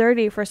little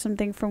dirty for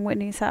something from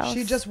Whitney's house.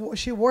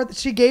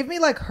 She gave me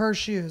like her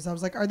shoes. I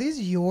was like, are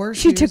these your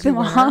shoes? She took them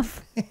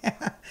off.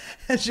 Yeah.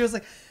 And she was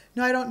like,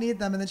 no, I don't need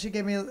them. And then she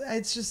gave me,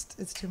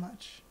 it's too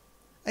much.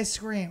 I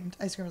screamed.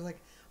 It was like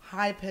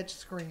high pitched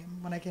scream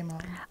when I came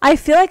home. I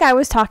feel like I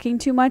was talking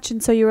too much.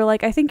 And so you were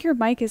like, I think your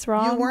mic is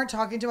wrong. You weren't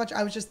talking too much.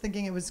 I was just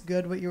thinking it was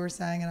good what you were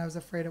saying. And I was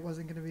afraid it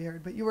wasn't going to be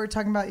heard. But you were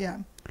talking about,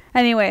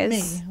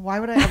 Anyways. me. Why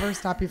would I ever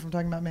stop you from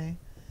talking about me?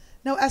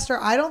 No, Esther,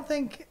 I don't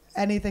think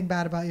anything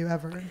bad about you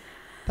ever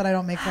that I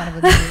don't make fun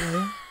of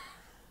immediately.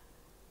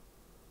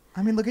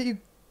 I mean, look at you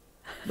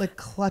like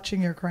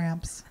clutching your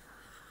cramps.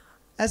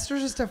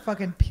 Esther's just a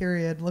fucking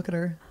period. Look at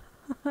her.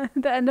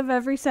 The end of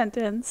every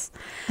sentence.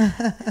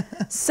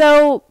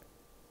 So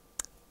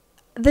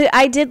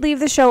I did leave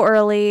the show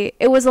early.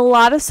 It was a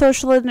lot of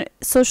social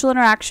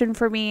interaction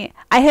for me.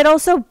 I had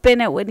also been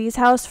at Whitney's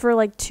house for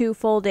like 2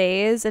 full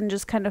days and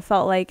just kind of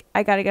felt like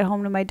I got to get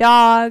home to my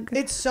dog.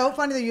 It's so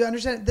funny that you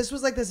understand. This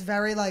was like this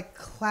very like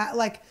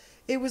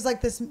it was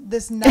like this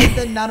night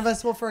that none of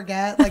us will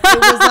forget. Like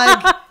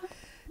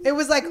it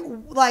was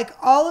like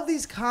all of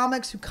these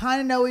comics who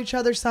kind of know each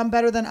other, some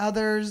better than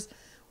others,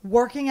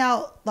 working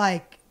out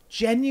like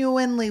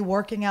genuinely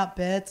working out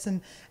bits.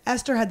 And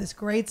Esther had this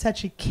great set.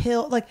 She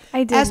killed. Like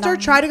Esther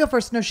tried to go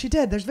first. No, she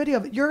did. There's video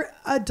of it. You're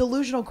a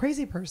delusional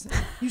crazy person.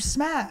 You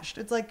smashed.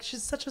 It's like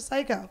she's such a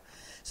psycho.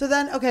 So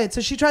then, okay, so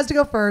she tries to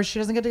go first. She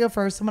doesn't get to go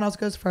first. Someone else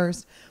goes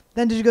first.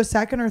 Then did you go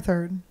second or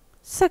third?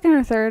 Second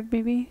or third,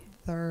 maybe.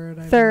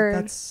 Third. Third.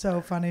 That's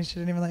so funny. She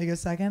didn't even let you go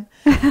second.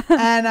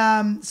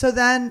 And so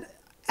then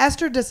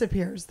Esther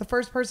disappears. The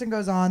first person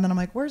goes on. Then I'm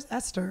like, where's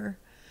Esther?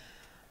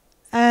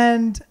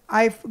 And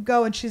I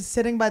go and she's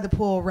sitting by the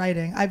pool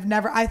writing. I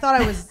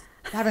thought I was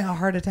having a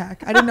heart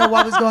attack. I didn't know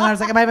what was going on. I was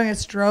like, am I having a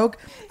stroke?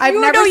 You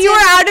were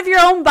out of your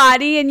own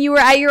body and you were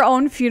at your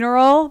own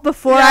funeral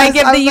before I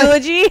give the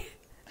eulogy.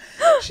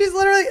 She's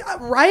literally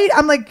right.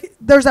 I'm like,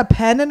 there's a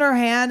pen in her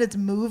hand. It's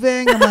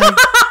moving.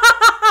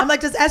 I'm like,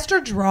 does Esther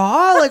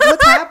draw? Like,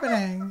 what's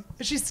happening?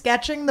 Is she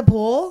sketching the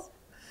pool?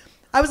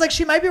 I was like,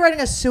 she might be writing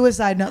a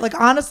suicide note. Like,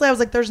 honestly, I was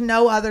like, there's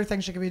no other thing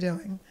she could be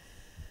doing.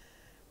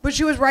 But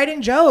she was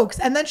writing jokes.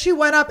 And then she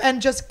went up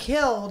and just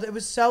killed. It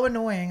was so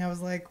annoying. I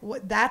was like,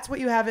 what? That's what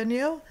you have in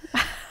you?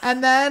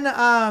 And then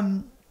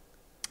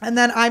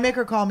I make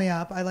her call me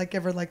up. I like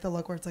give her like the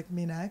look where it's like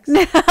me next.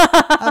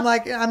 I'm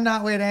like, I'm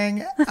not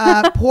waiting.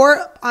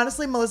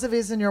 Honestly, Melissa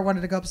Villaseñor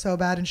wanted to go up so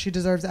bad and she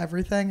deserves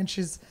everything. And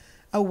she's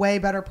a way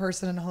better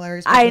person and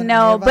hilarious person. I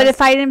know, but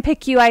if I didn't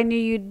pick you, I knew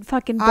you'd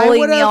fucking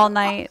bully me all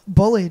night.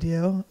 Bullied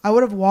you. I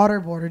would have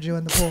waterboarded you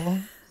in the pool.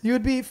 You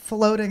would be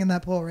floating in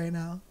that pool right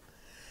now.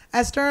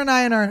 Esther and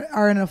I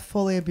are in a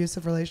fully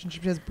abusive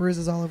relationship. She has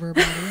bruises all over her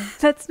body.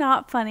 That's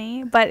not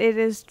funny, but it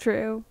is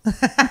true.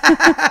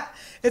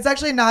 It's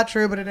actually not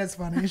true, but it is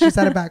funny. She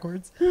said it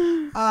backwards.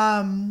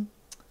 No,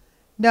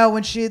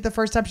 the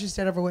first time she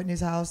stayed over Whitney's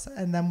house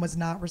and then was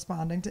not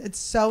responding to it's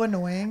so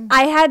annoying.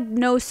 I had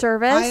no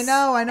service. I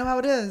know how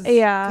it is.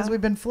 Yeah. Because we've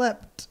been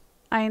flipped.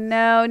 I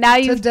know.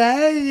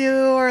 Today you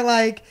are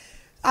like,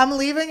 I'm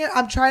leaving it.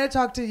 I'm trying to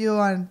talk to you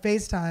on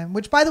FaceTime,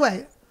 which by the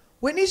way,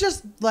 Whitney's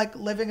just like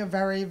living a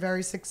very,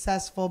 very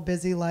successful,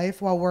 busy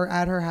life while we're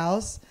at her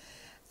house.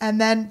 And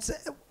then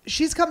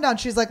she's come down.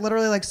 She's like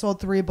literally like sold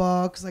 3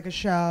 books, like a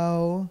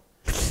show.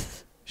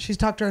 She's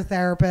talked to her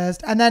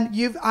therapist. And then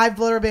I've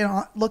literally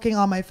been looking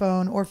on my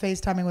phone or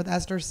FaceTiming with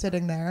Esther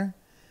sitting there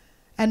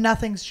and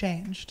nothing's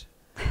changed.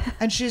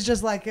 And she's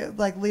just like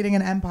leading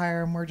an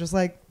empire. And we're just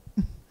like,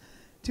 do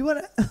you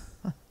want to...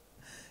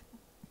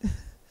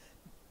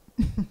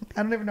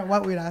 I don't even know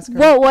what we'd ask her.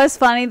 What was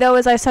funny though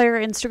is I saw your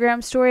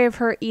Instagram story of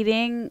her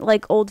eating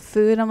like old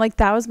food. I'm like,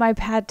 that was my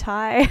pad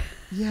thai.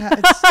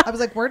 Yeah, I was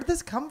like, where did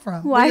this come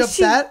from? Were you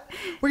upset?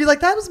 Were you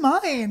like, that was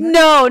mine?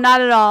 No, not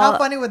at all. How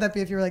funny would that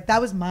be if you were like,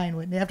 that was mine,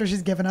 Whitney, after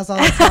she's given us all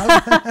that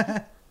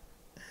stuff?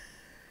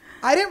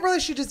 I didn't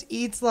realize she just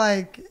eats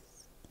like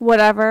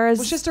whatever.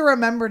 It's just to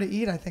remember to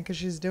eat, I think, because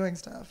she's doing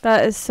stuff.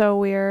 That is so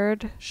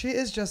weird. She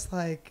is just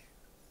like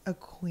a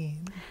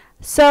queen.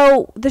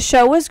 So the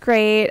show was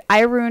great. I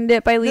ruined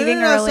it by leaving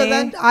early. So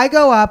then I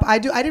go up. I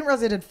didn't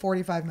realize I did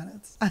 45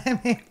 minutes. I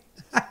mean,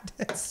 I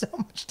did so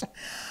much time.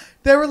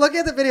 They were looking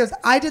at the videos.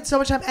 I did so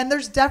much time. And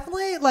there's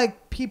definitely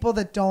like people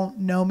that don't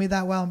know me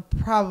that well.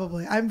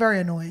 I'm very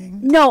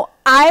annoying. No,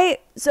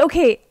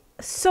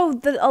 So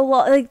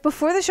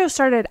before the show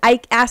started,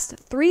 I asked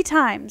 3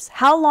 times,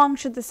 how long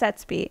should the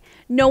sets be?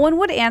 No one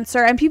would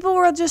answer. And people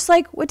were just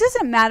like, well, it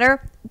doesn't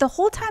matter. the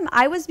whole time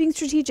I was being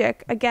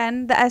strategic,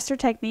 again, the Esther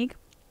technique,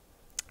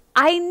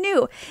 I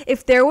knew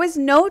if there was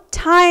no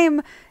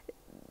time,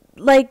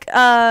 like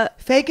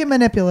fake and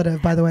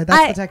manipulative, by the way,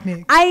 that's the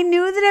technique. I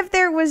knew that if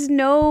there was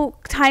no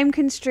time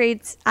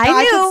constraints,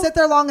 I could sit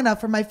there long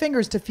enough for my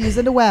fingers to fuse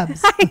into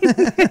webs. I knew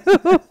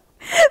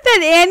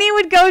that Annie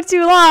would go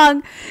too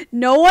long.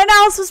 No one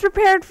else was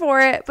prepared for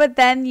it, but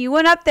then you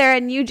went up there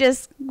and you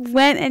just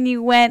went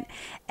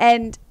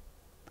and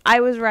I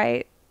was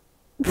right.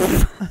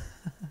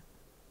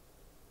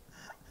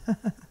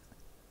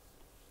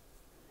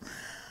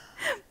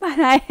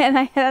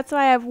 That's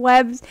why I have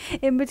webs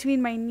in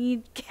between my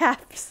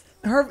kneecaps.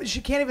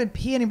 She can't even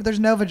pee anymore. There's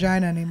no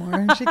vagina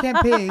anymore. She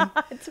can't pee.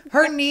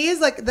 Her knees,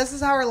 like, this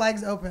is how her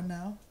legs open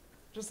now.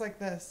 Just like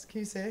this. Can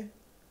you see?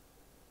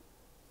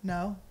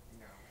 No?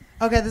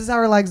 Okay, this is how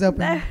her legs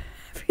open.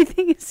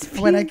 Everything is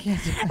fusing. Wait, I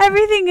can't.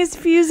 Everything is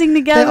fusing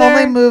together. They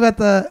only move at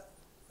the...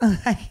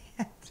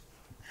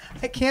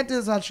 I can't do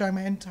this without showing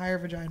my entire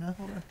vagina.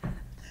 Hold on.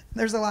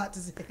 There's a lot to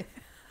see.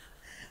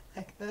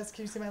 Like this.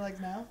 Can you see my legs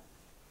now?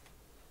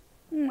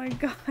 Oh my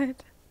God.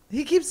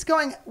 He keeps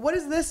going, what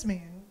does this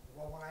mean?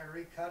 Well, when I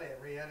re-edit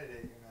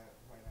it, you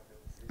might not be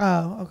able to see.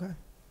 Oh, okay.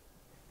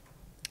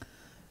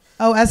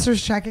 Oh,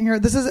 Esther's checking her.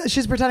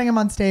 She's pretending I'm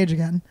on stage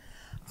again.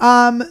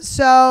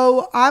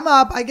 So I'm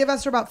up. I give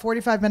Esther about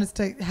 45 minutes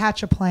to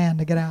hatch a plan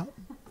to get out.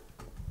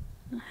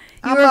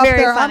 I'm were up very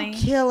there. funny. I'm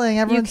killing.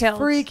 Everyone's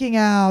killed. freaking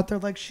out. They're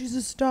like, she's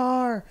a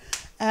star.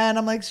 And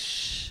I'm like,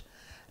 shh.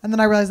 And then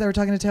I realized they were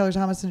talking to Taylor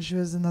Thomas and she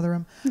was in the other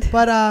room.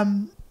 But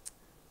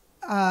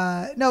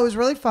no, it was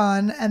really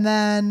fun. And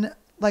then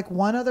like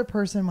one other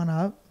person went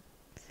up.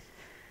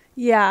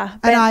 Yeah.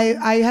 And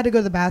I had to go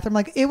to the bathroom.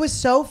 Like, it was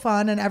so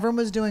fun and everyone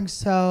was doing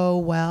so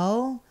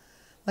well.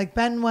 Like,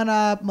 Ben went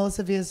up,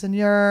 Melissa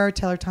Villasenor,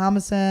 Taylor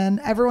Thomason.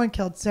 Everyone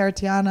killed. Sarah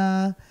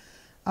Tiana.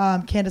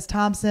 Candace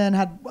Thompson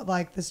had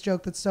like this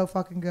joke that's so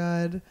fucking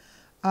good.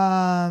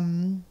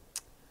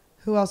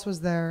 Who else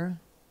was there?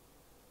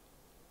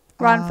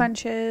 Ron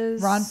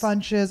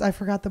Funches. I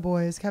forgot the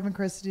boys. Kevin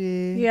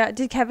Christie. Yeah.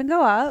 Did Kevin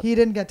go up? He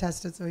didn't get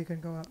tested, so he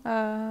couldn't go up.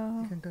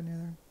 Oh. He couldn't go near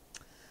there.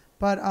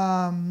 But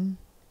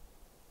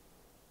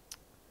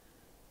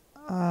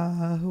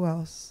who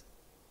else?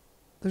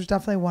 There's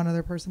definitely one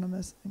other person I'm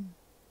missing.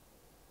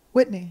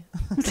 Whitney.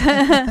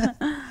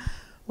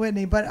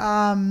 Whitney. But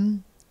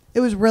it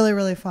was really,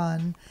 really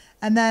fun.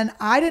 And then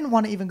I didn't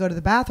want to even go to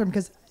the bathroom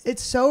because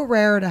it's so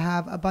rare to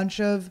have a bunch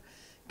of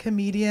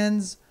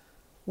comedians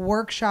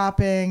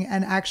workshopping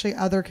and actually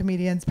other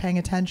comedians paying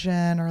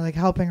attention or like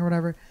helping or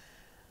whatever.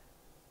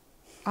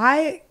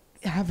 I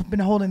have been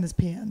holding this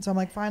pee in. So I'm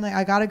like, finally,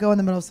 I got to go in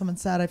the middle of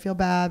someone's set. I feel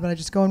bad, but I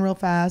just go in real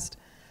fast.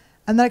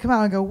 And then I come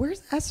out and go,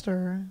 where's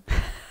Esther?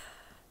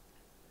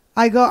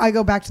 I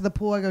go back to the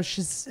pool. I go,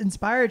 she's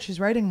inspired. She's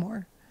writing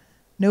more.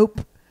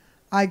 Nope.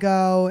 I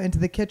go into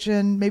the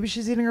kitchen. Maybe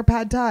she's eating her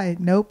pad thai.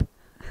 Nope.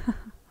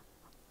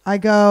 I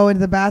go into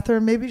the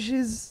bathroom. Maybe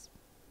she's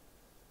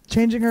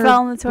changing her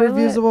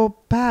reusable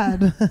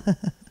pad.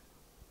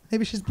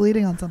 Maybe she's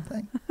bleeding on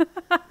something.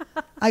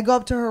 I go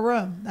up to her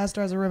room.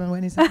 Esther has a room in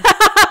Whitney's house.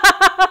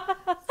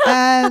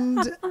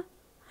 And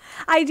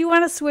I do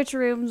want to switch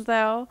rooms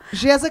though.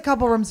 She has a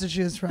couple rooms to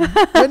choose from.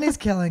 Whitney's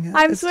killing it.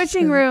 I'm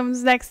switching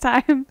rooms next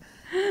time.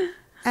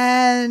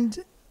 And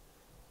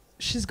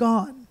she's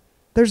gone.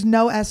 There's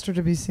no Esther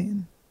to be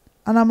seen.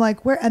 And I'm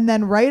like, where? And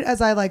then right as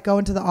I like go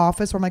into the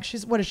office where I'm like,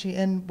 what is she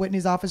in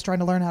Whitney's office trying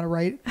to learn how to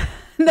write?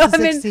 No,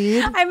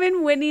 I'm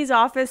in Whitney's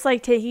office,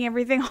 like taking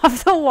everything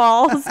off the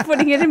walls,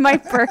 putting it in my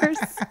purse.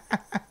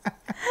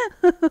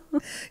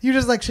 You're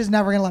just like, she's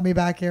never gonna let me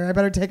back here. I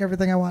better take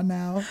everything I want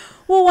now.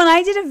 Well, when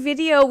I did a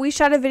video, we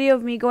shot a video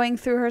of me going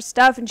through her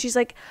stuff, and she's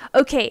like,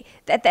 okay,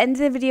 at the end of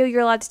the video,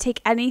 you're allowed to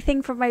take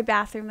anything from my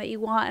bathroom that you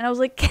want. And I was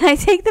like, can I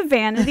take the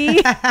vanity?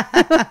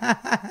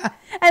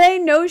 And I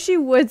know she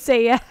would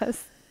say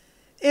yes.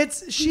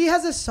 She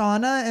has a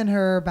sauna in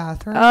her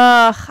bathroom.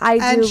 Ugh,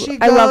 I do.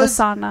 I love a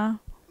sauna.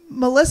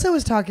 Melissa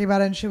was talking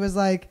about it, and she was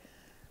like,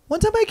 one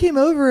time I came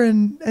over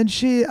and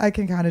I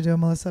can kind of do a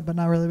Melissa, but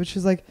not really. But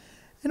she's like,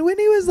 and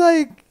Whitney was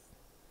like,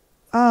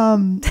 do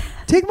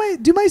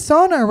my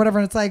sauna or whatever.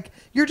 And it's like,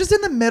 you're just in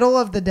the middle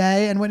of the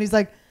day. And Whitney's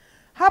like,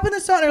 hop in the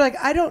sauna. You're like,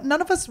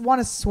 none of us want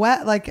to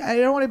sweat. Like, I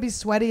don't want to be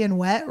sweaty and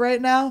wet right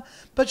now.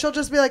 But she'll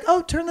just be like,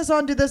 oh, turn this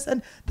on, do this.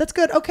 And that's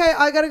good. Okay,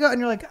 I got to go. And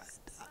you're like,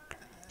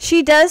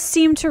 she does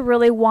seem to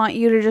really want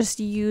you to just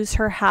use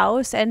her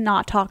house and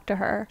not talk to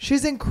her.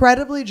 She's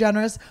incredibly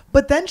generous,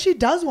 but then she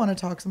does want to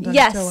talk sometimes.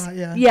 Yes.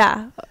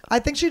 Yeah. I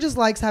think she just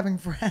likes having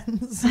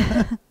friends.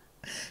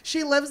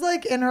 She lives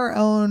like in her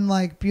own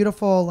like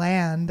beautiful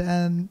land,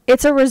 and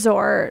it's a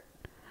resort.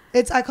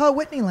 I call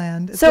it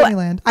Whitneyland. It's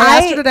Whitneyland. I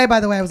asked her today, by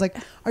the way, I was like,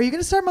 are you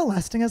going to start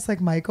molesting us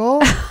like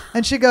Michael?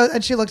 And she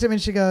looked at me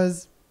and she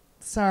goes,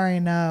 sorry,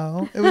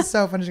 no. It was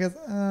so funny. She goes,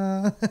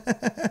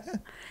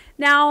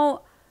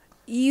 Now,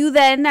 you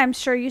then, I'm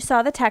sure you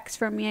saw the text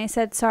from me. I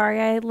said, sorry,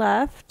 I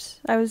left.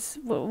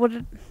 What?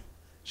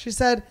 She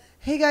said,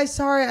 hey guys,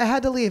 sorry, I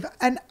had to leave.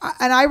 And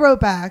I wrote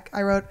back.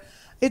 I wrote,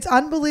 It's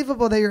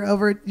unbelievable that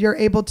you're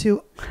able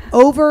to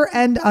over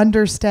and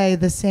understay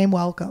the same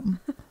welcome.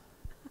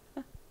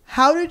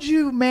 How did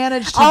you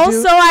manage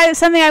to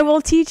something I will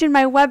teach in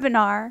my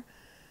webinar.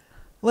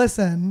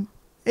 Listen,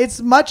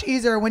 it's much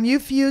easier when you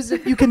fuse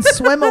it. You can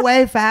swim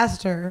away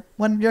faster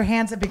when your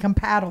hands have become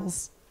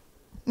paddles.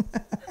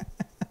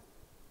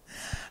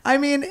 I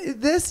mean,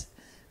 this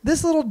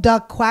little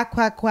duck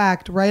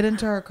quacked right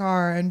into her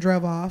car and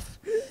drove off.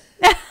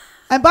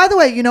 And by the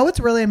way, you know what's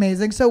really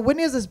amazing? So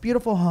Whitney has this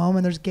beautiful home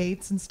and there's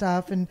gates and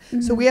stuff. And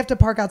so we have to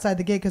park outside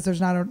the gate because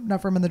there's not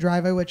enough room in the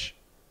driveway, which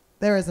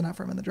there is enough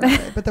room in the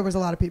driveway. But there was a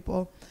lot of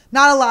people.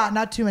 Not a lot,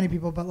 not too many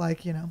people, but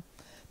like, you know,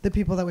 the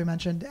people that we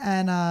mentioned.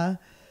 And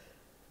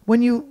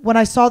when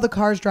I saw the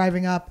cars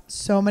driving up,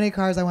 so many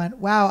cars, I went,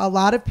 wow, a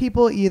lot of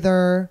people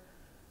either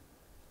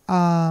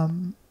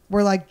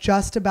were like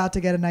just about to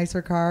get a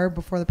nicer car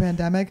before the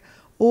pandemic,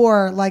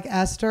 or like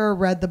Esther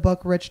read the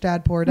book Rich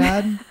Dad, Poor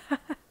Dad.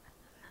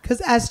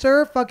 Because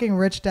Esther fucking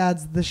rich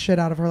dads the shit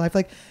out of her life.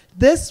 Like,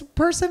 this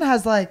person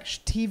has like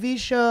TV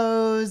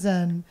shows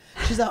and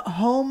she's a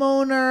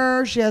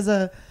homeowner. She has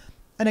an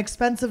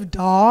expensive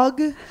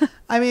dog.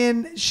 I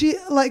mean, she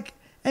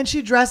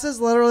dresses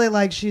literally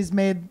like she's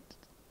made.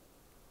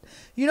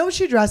 You know what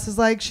she dresses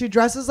like? She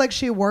dresses like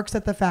she works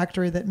at the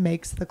factory that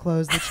makes the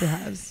clothes that she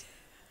has.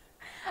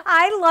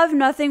 I love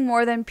nothing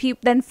more than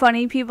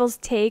funny people's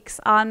takes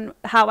on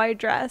how I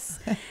dress.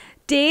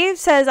 Dave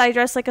says I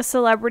dress like a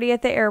celebrity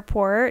at the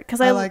airport because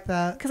I like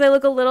that. Because I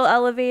look a little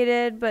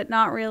elevated, but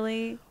not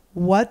really.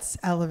 What's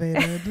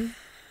elevated?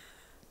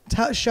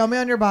 Show me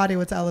on your body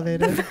what's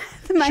elevated.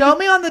 Show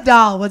me on the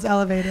doll what's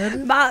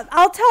elevated.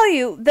 I'll tell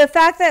you, the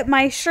fact that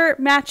my shirt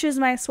matches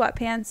my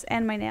sweatpants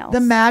and my nails. The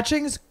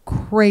matching's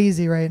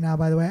crazy right now,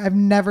 by the way. I've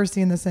never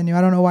seen this in you. I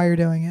don't know why you're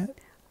doing it.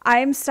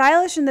 I'm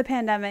stylish in the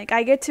pandemic.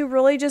 I get to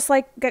really just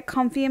like get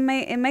comfy in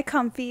my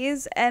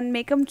comfies and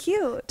make them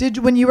cute.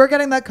 When you were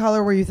getting that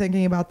color, were you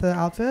thinking about the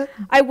outfit?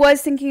 I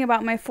was thinking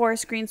about my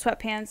forest green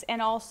sweatpants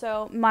and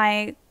also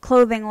my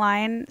clothing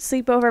line,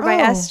 Sleepover by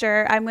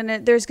Esther.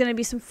 There's gonna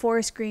be some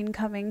forest green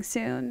coming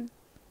soon.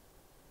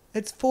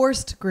 It's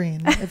forced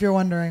green, if you're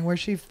wondering, where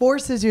she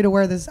forces you to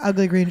wear this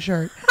ugly green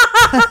shirt.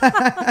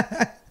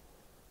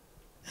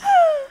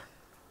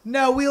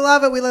 No, we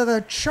love it. We love it.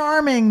 They're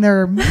charming.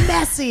 They're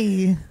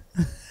messy.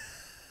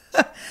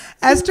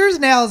 Esther's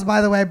nails,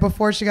 by the way,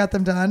 before she got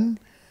them done,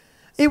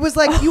 it was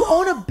like you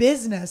own a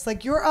business.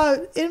 Like, you're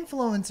an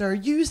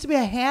influencer. You used to be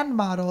a hand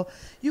model.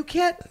 You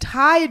can't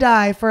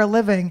tie-dye for a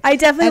living. I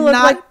definitely and look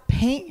not like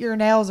paint your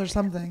nails or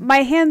something.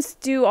 My hands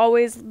do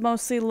always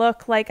mostly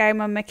look like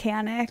I'm a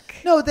mechanic.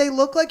 No, they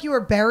look like you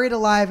were buried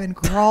alive and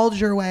crawled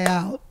your way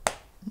out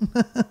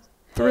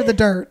through the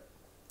dirt.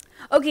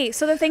 Okay,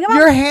 so the thing about...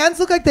 Your hands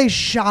look like they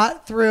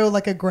shot through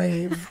like a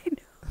grave. I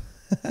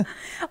know.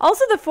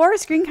 Also, the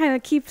forest green kind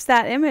of keeps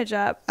that image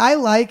up. I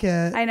like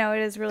it. I know, it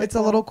is really It's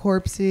cool. a little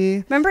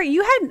corpsey.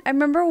 I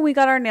remember when we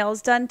got our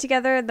nails done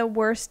together, the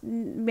worst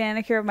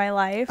manicure of my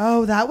life.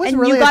 Oh, that was and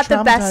really you got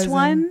the best traumatizing.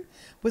 one?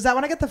 Was that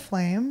when I got the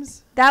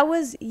flames? That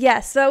was...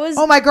 Yes, that was...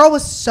 Oh, my girl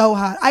was so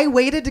hot. I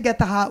waited to get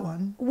the hot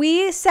one.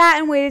 We sat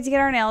and waited to get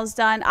our nails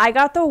done. I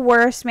got the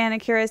worst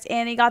manicurist.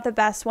 Annie got the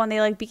best one.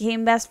 They like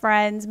became best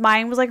friends.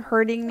 Mine was like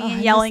hurting me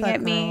and yelling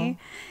at me.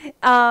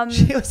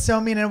 She was so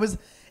mean. And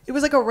it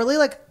was like a really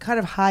like kind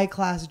of high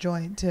class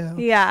joint too.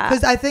 Yeah.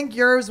 Because I think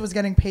yours was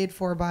getting paid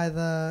for by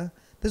this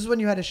is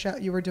when you had a show.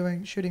 You were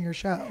shooting your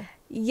show.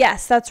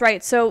 Yes, that's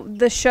right. So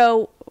the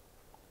show.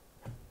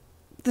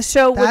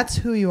 That's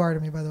who you are to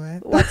me, by the way.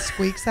 That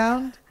squeak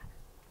sound.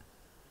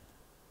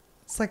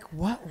 It's like,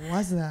 what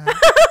was that?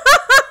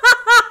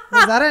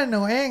 Was that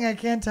annoying? I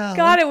can't tell.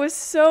 God, it was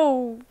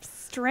so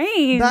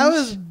strange. That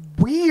was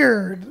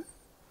weird.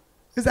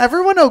 Is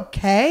everyone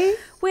okay?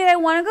 Wait, I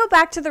want to go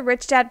back to the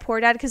Rich Dad Poor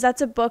Dad because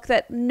that's a book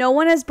that no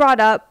one has brought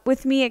up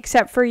with me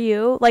except for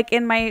you. Like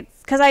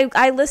because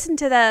I listened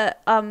to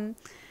the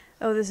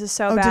oh, this is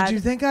so bad. Did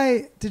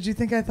you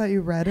think I thought you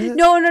read it?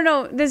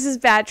 No. This is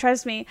bad.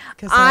 Trust me.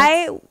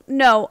 I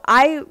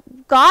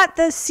got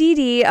the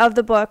CD of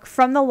the book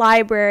from the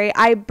library.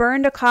 I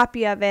burned a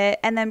copy of it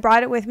and then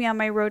brought it with me on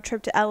my road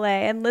trip to LA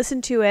and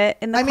listened to it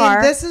in the car.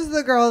 I mean, this is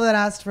the girl that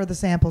asked for the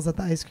samples at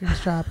the ice cream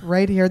shop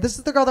right here. This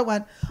is the girl that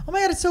went, oh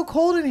my God, it's so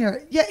cold in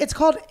here. Yeah, it's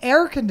called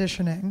air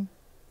conditioning.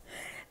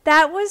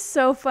 That was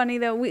so funny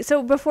though.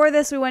 So before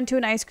this, we went to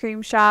an ice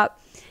cream shop.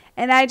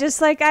 And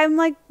I'm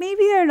like,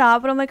 maybe they're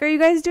not. But I'm like, are you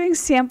guys doing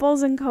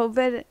samples in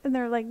COVID? And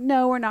they're like,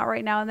 no, we're not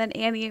right now. And then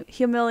Annie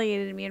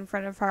humiliated me in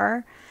front of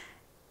her.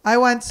 I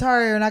went,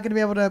 sorry, you're not going to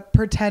be able to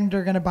pretend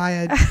you're going to buy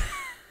a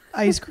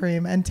ice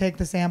cream and take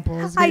the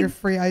samples. Get your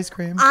free ice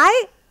cream.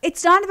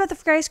 It's not about the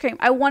free ice cream.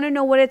 I want to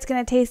know what it's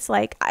going to taste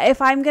like.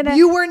 If I'm going to...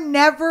 You were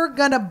never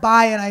going to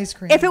buy an ice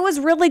cream. If it was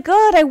really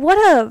good, I would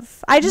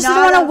have. I just didn't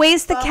want to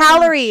waste the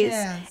calories.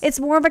 Chance. It's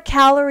more of a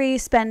calorie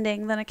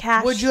spending than a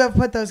cash. Would you have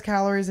put those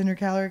calories in your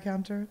calorie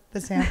counter?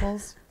 The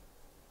samples?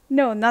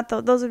 No, not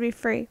those. Those would be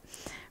free.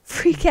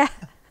 Free cash.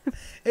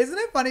 Isn't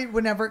it funny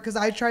whenever, because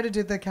I try to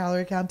do the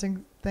calorie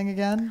counting thing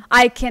again.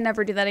 I can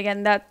never do that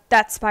again.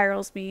 That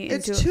spirals me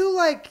into. It's too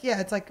like, yeah,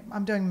 it's like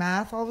I'm doing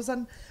math all of a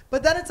sudden.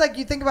 But then it's like,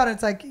 you think about it,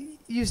 it's like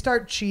you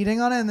start cheating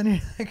on it and then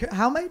you're like,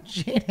 how am I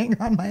cheating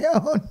on my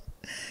own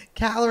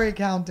calorie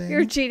counting?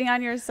 You're cheating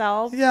on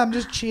yourself. Yeah, I'm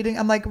just cheating.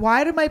 I'm like,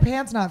 why did my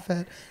pants not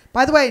fit?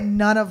 By the way,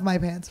 none of my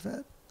pants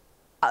fit.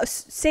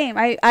 Same.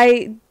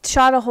 I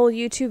shot a whole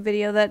YouTube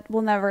video that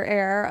will never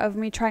air of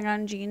me trying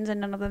on jeans and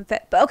none of them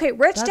fit. But okay,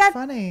 Rich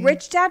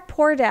Dad,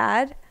 Poor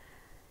Dad.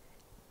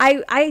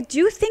 I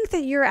do think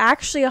that you're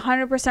actually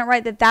 100%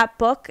 right that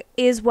book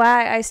is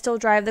why I still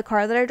drive the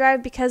car that I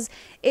drive, because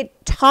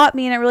it taught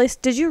me and it really...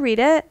 Did you read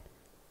it?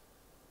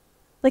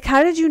 Like,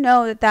 how did you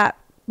know that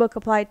book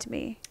applied to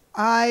me?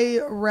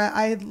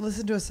 I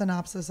listened to a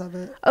synopsis of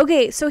it.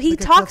 Okay, so he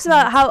talks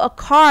about how a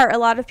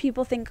lot of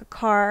people think a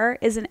car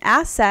is an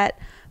asset,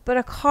 but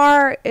a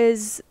car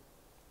is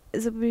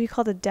it what you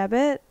call a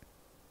debit?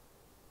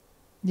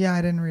 Yeah,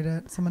 I didn't read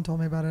it. Someone told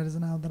me about it as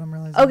now that I'm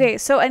realizing. Okay,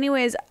 so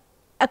anyways,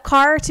 a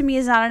car to me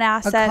is not an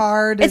asset. A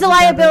car is a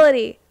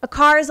liability. A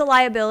car is a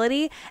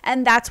liability,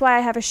 and that's why I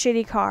have a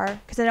shitty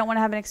car, because I don't want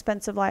to have an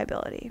expensive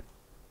liability.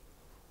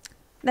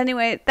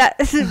 Anyway,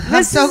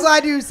 I'm so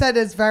glad you said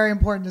it's very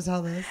important to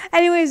tell this.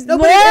 Anyways, more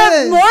of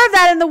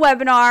that in the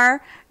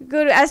webinar.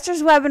 Go to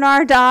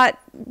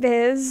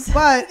esther'swebinar.biz.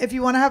 But if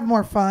you want to have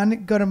more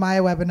fun, go to my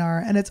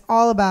webinar, and it's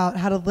all about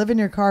how to live in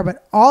your car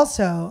but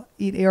also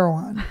eat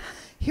Erewhon.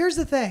 Here's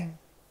the thing.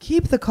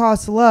 Keep the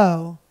costs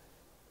low.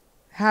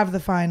 Have the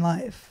fine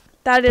life.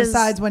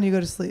 Besides when you go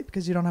to sleep,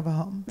 because you don't have a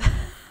home.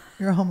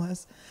 You're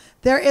homeless.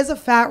 There is a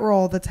fat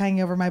roll that's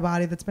hanging over my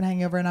body that's been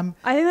hanging over, and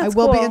I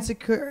will be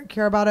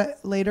insecure about it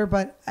later,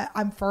 but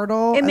I'm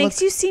fertile. It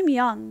makes you seem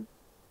young.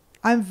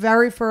 I'm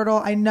very fertile.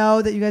 I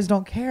know that you guys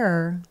don't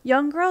care.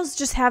 Young girls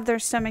just have their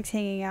stomachs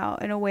hanging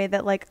out in a way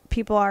that like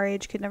people our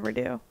age could never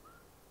do.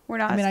 We're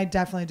not. I mean, I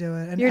definitely do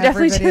it. You're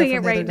definitely doing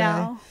it right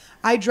now.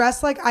 I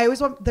dress like I always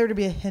want there to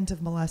be a hint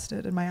of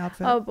molested in my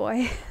outfit. Oh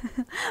boy.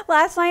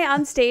 Last night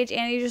on stage,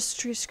 Annie just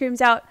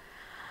screams out,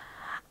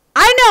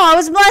 I know I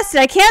was molested.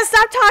 I can't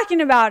stop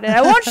talking about it.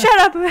 I won't shut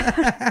up.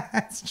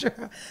 That's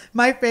true.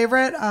 My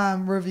favorite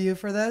review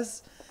for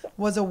this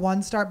was a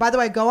 1-star. By the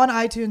way, go on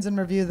iTunes and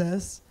review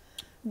this.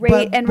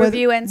 Rate and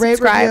subscribe.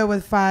 Rate review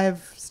with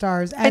 5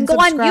 stars. And go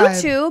on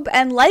YouTube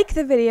and like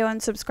the video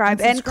and subscribe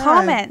and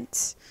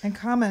comment. And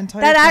comment.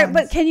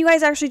 But can you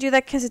guys actually do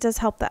that? Because it does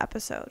help the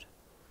episode.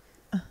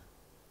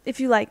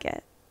 If you like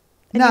it.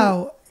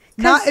 No.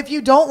 Not if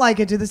you don't like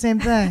it, do the same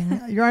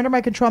thing. You're under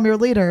my control. I'm your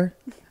leader.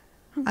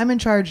 I'm in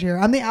charge here.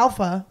 I'm the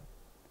alpha.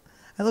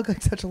 I look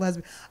like such a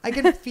lesbian. I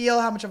can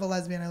feel how much of a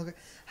lesbian I look like.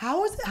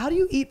 How do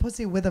you eat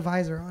pussy with a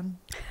visor on?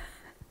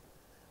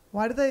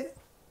 Why do they?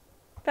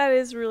 That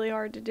is really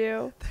hard to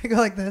do. They go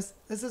like this.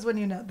 This is when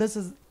you know.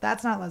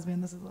 That's not lesbian.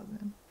 This is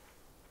lesbian.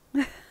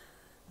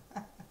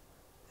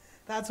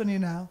 That's when you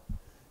know.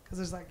 Because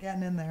there's like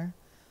getting in there.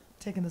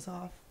 Taking this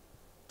off.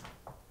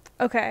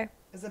 Okay.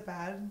 Is it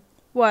bad?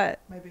 What?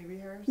 My baby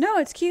hairs? No,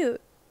 it's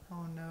cute.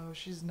 Oh no,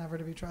 she's never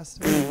to be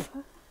trusted.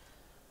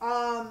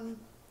 Learn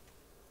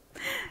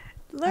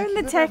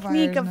the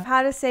technique of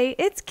how to say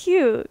it's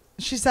cute.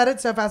 She said it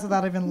so fast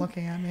without even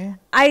looking at me.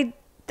 I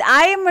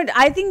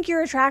think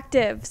you're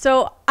attractive.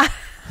 So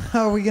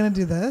are we gonna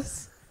do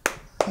this?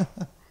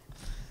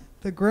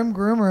 The grim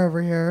groomer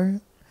over here.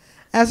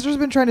 Esther's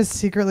been trying to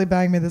secretly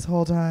bang me this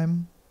whole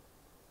time.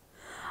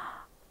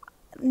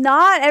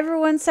 Not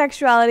everyone's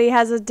sexuality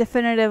has a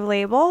definitive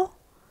label.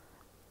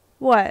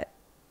 What?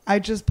 I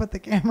just put the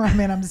camera on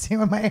me and I'm seeing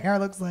what my hair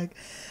looks like.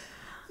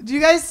 Do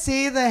you guys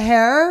see the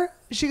hair?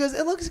 She goes,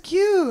 it looks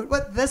cute.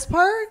 What, this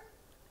part?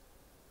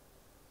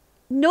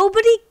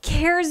 Nobody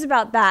cares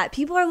about that.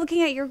 People are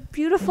looking at your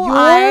beautiful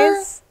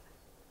eyes.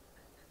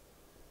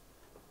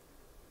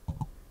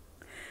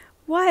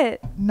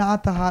 What?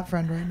 Not the hot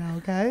friend right now,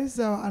 okay?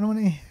 So I don't want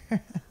to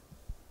hear.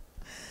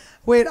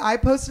 Wait, I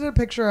posted a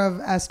picture of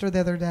Esther the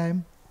other day.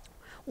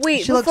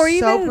 Wait, she looks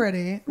so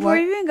pretty. Before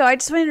you even go, I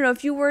just want to know,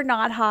 if you were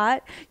not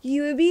hot,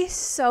 you would be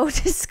so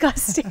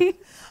disgusting.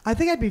 I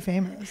think I'd be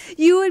famous.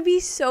 You would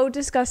be so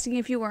disgusting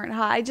if you weren't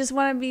hot. I just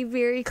want to be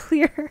very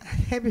clear.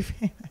 I'd be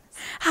famous.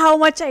 How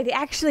much I'd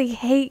actually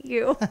hate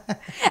you.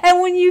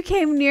 And when you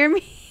came near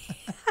me,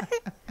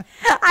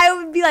 I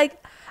would be like,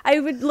 I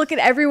would look at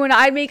everyone.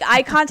 I'd make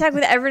eye contact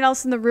with everyone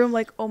else in the room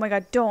like, oh my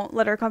God, don't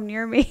let her come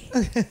near me.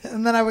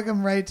 And then I would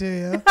come right to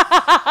you.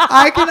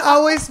 I can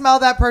always smell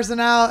that person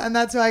out, and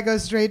that's who I go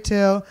straight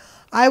to.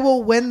 I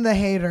will win the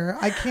hater.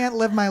 I can't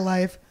live my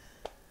life.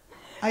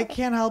 I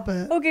can't help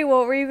it. Okay,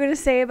 what were you going to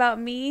say about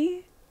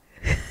me?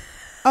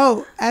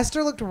 Oh,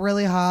 Esther looked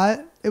really hot.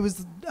 It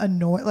was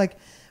annoying. Like,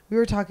 we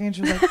were talking, and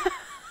she was like...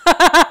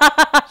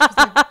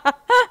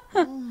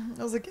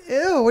 I was like,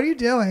 ew, what are you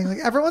doing? Like,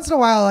 every once in a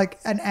while, like,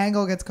 an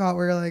angle gets caught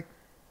where you're like...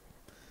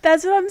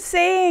 That's what I'm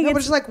saying. No,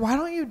 but she's like, why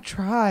don't you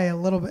try a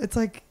little bit? It's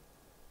like,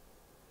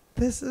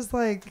 this is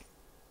like...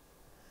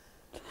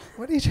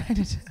 What are you trying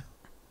to do?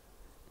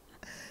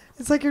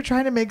 It's like you're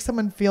trying to make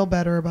someone feel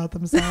better about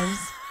themselves.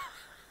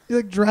 You're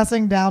like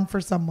dressing down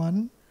for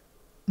someone.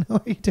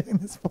 What are you doing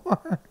this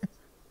for?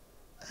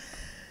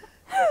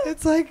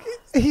 It's like,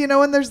 you know,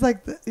 when there's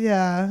like,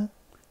 yeah.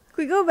 Can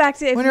we go back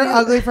to when your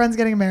ugly friend's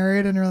getting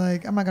married and you're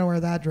like, I'm not going to wear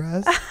that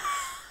dress.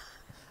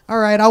 All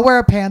right, I'll wear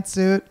a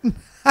pantsuit.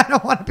 I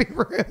don't want to be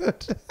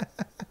rude.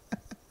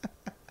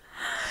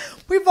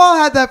 We've all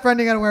had that friend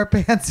you got to wear a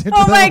pantsuit.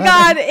 Oh my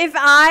God.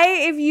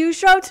 If you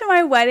show up to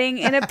my wedding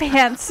in a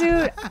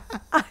pantsuit,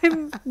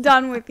 I'm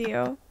done with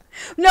you.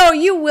 No,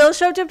 you will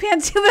show up to a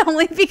pantsuit, but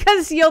only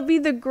because you'll be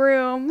the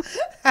groom.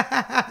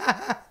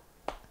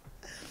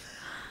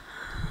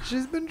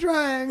 She's been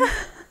trying.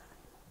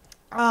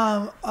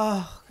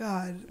 Oh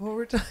God, what were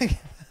we talking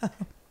about?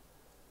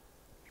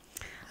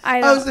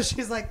 So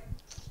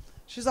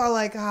she's all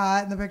like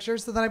hot in the picture.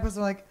 So then I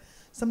posted like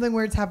something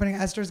weird's happening.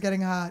 Esther's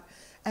getting hot.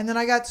 And then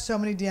I got so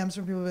many DMs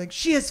from people like,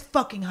 she is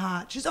fucking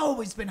hot. She's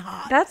always been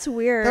hot. That's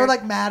weird. They were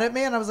like mad at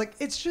me. And I was like,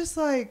 it's just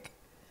like,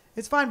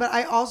 it's fine. But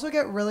I also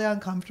get really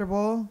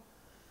uncomfortable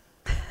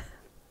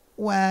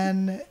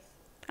when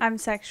I'm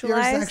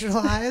sexualized. You're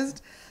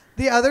sexualized.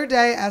 The other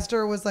day,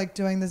 Esther was like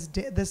doing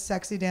this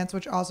sexy dance,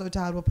 which also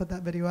Todd will put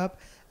that video up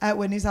at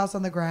Whitney's house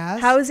on the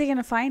grass. How is he going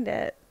to find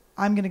it?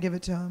 I'm going to give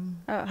it to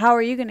him. Oh, how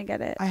are you going to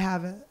get it? I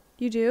have it.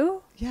 You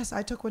do? Yes,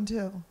 I took one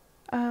too.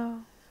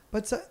 Oh.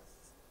 But so...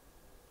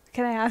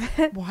 Can I have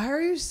it? Why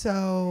are you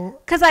so...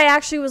 Because I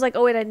actually was like,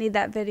 oh, wait, I need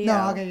that video. No,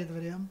 I'll get you the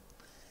video.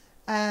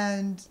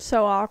 And...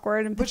 So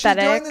awkward and but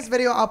pathetic. She's doing this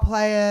video. I'll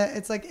play it.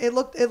 It's like, it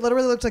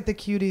literally looked like the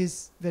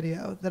Cuties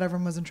video that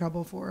everyone was in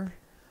trouble for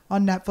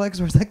on Netflix,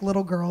 where it's like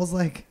little girls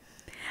like...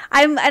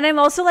 I'm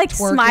also like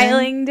twerking.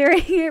 smiling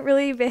during it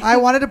really big. I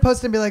wanted to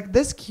post and be like,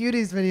 this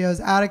Cuties video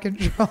is out of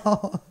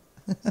control.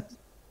 But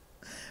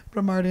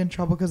I'm already in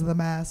trouble because of the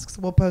masks.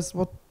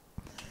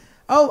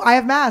 Oh, I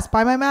have masks.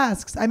 Buy my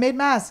masks. I made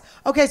masks.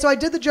 Okay, so I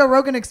did the Joe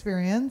Rogan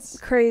experience.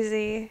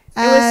 Crazy. It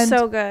was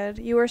so good.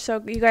 You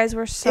guys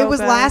were so good. It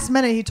was last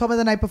minute. He told me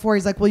the night before.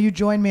 He's like, will you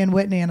join me and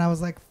Whitney? And I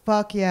was like,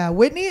 fuck yeah.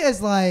 Whitney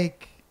is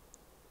like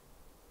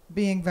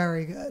being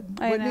very good.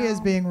 Whitney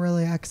is being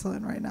really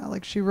excellent right now.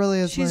 Like she really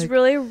is. She's like,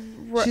 really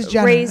she's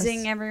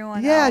raising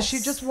everyone else. She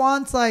just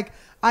wants like,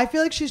 I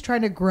feel like she's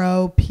trying to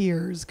grow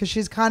peers because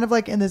she's kind of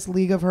like in this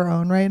league of her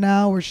own right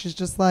now where she's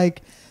just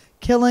like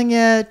killing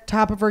it,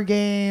 top of her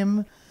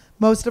game.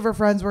 Most of her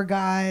friends were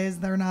guys.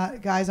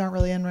 Guys aren't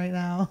really in right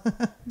now.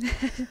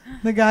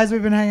 The guys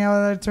we've been hanging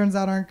out with, it turns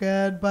out, aren't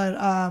good. But,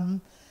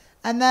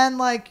 and then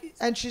like,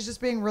 and she's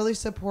just being really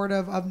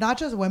supportive of not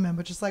just women,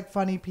 but just like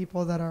funny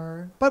people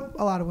but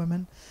a lot of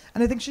women.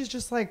 And I think she's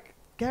just like,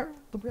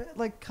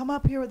 come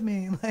up here with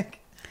me. Like,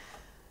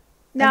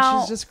 now,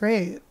 and she's just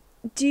great.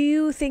 Do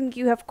you think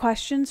you have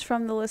questions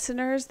from the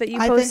listeners that you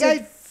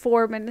posted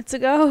 4 minutes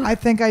ago? I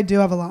think I do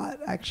have a lot,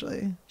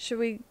 actually. Should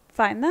we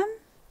find them?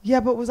 Yeah,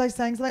 but was I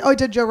saying something? Oh, I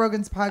did Joe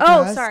Rogan's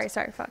podcast. Oh, sorry.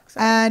 Fuck.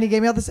 Sorry. And he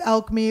gave me all this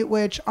elk meat,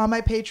 which on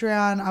my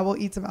Patreon, I will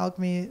eat some elk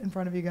meat in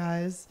front of you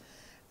guys.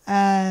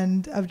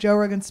 And of Joe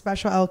Rogan's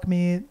special elk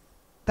meat.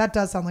 That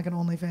does sound like an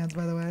OnlyFans,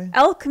 by the way.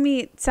 Elk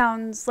meat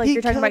sounds like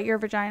you're talking about your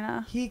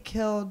vagina. He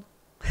killed...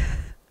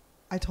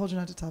 I told you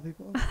not to tell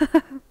people.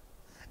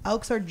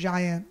 Elks are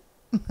giant.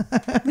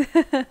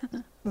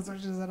 That's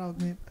what she said,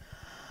 elk meat.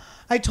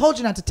 I told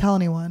you not to tell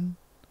anyone.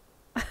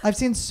 I've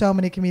seen so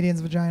many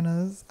comedians'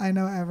 vaginas. I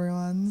know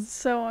everyone's.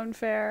 So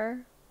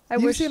unfair.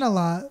 You've seen a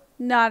lot.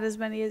 Not as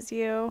many as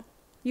you.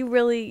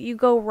 You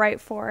go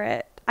right for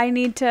it. I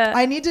need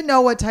to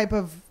know what type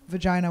of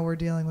vagina we're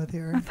dealing with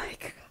here. Oh my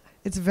God.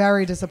 It's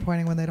very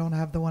disappointing when they don't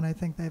have the one I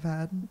think they've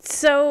had.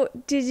 So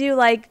did you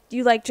like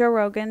Joe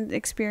Rogan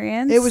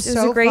experience? It was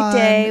so a great fun.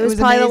 day. It was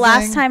probably amazing. The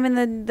last time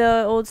in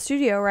the old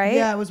studio, right?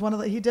 Yeah, it was one of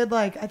the, he did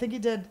I think he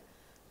did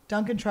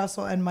Duncan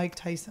Trussell and Mike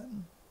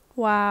Tyson.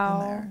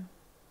 Wow. In there.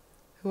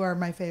 Who are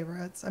my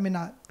favorites. I mean,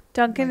 not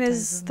Duncan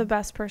is the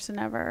best person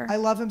ever. I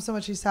love him so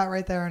much. He sat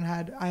right there and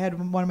I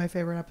had one of my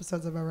favorite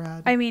episodes I've ever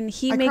had. I mean,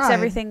 he makes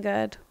everything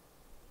good.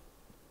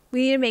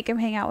 We need to make him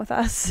hang out with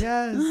us.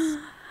 Yes.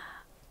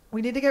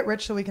 We need to get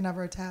rich so we can have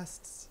our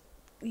tests.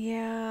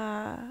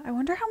 Yeah. I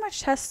wonder how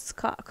much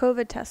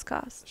COVID tests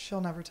cost. She'll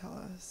never tell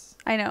us.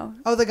 I know.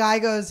 Oh, the guy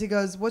goes,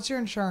 what's your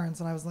insurance?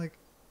 And I was like,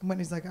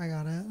 Whitney's like, I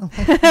got it. I'm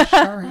like,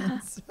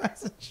 insurance?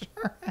 What's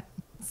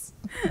insurance?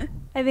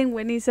 I think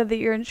Whitney said that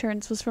your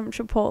insurance was from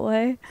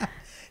Chipotle.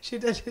 She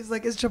did. She's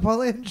like, is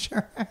Chipotle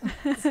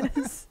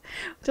insurance?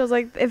 So I was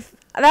like, if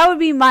that would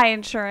be my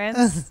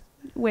insurance,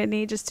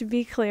 Whitney, just to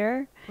be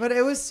clear. But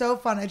it was so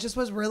fun. It just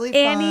was really fun.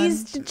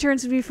 Annie's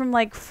insurance would be from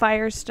like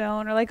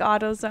Firestone or like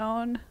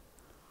AutoZone.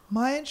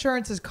 My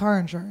insurance is car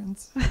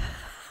insurance.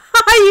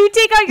 You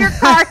take out your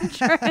car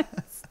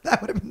insurance.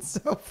 That would have been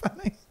so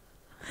funny.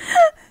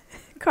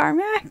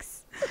 CarMax?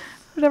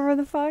 Whatever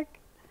the fuck.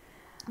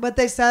 But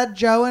they said,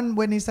 Joe and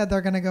Whitney said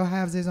they're going to go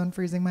halvesies on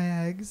freezing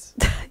my eggs.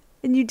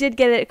 And you did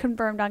get it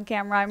confirmed on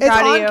camera. I'm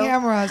proud of you. It's on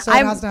camera, so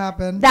it has to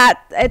happen.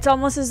 It's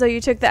almost as though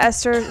you took the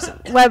Esther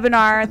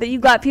webinar, that you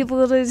got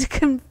people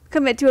to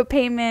commit to a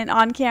payment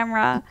on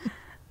camera.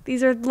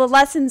 These are the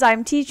lessons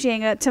I'm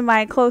teaching to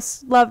my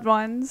close loved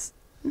ones.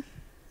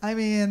 I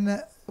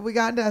mean, We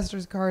got into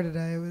Esther's car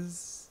today. It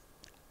was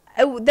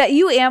That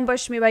you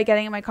ambushed me by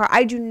getting in my car.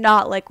 I do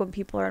not like when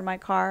people are in my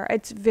car.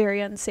 It's very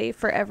unsafe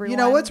for everyone. You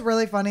know what's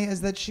really funny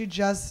is that she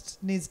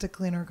just needs to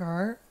clean her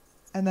car,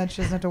 and then she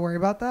doesn't have to worry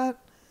about that.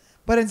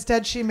 But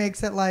instead, she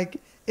makes it like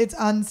it's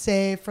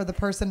unsafe for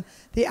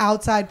the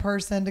outside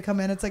person to come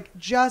in. It's like,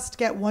 just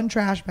get one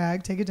trash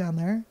bag, take it down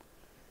there.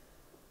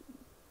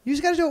 You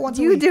just got to do it once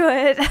a week. You do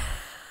it.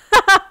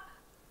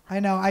 I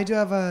know. I do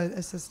have an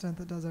assistant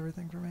that does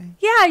everything for me.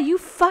 Yeah, you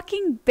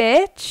fucking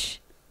bitch.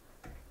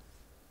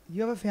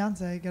 You have a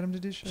fiance. Get him to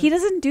do shit. He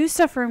doesn't do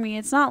stuff for me.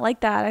 It's not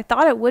like that. I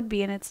thought it would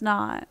be, and it's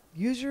not.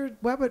 Use your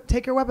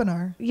take your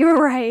webinar. You're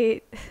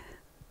right.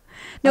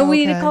 No, Oh, we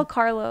need okay. to call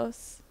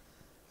Carlos.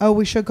 Oh,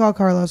 we should call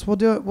Carlos. We'll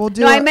do it.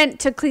 No, I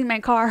meant to clean my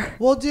car.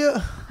 We'll do.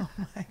 Oh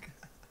my god.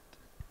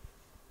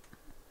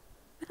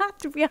 I have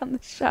to be on the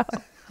show.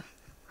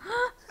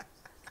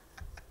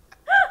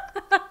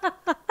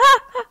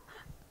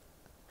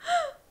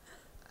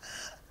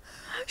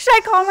 Should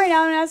I call him right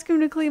now and ask him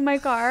to clean my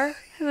car?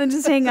 And then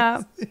just hang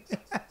up.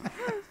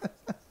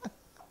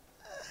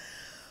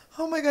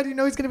 Oh my god, you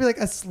know he's going to be like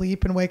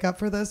asleep and wake up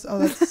for this? Oh,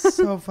 that's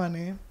so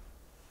funny.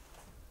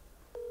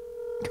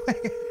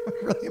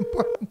 Really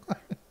important one.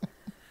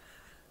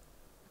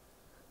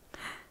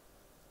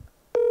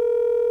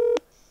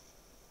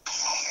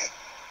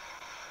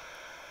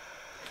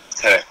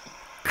 Hey.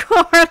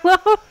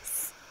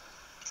 Carlos.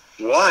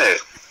 What?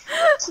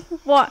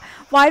 What?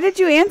 Why did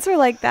you answer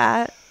like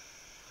that?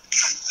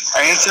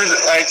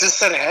 I just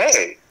said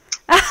hey.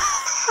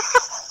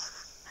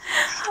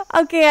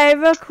 Okay, I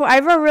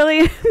have a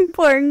really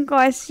important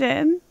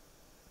question.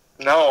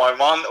 No,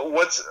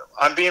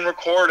 I'm being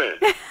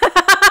recorded.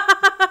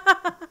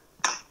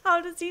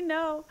 How does he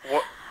know?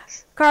 What?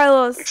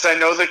 Carlos. Because I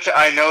know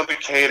the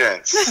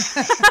cadence.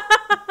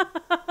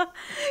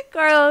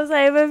 Carlos,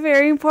 I have a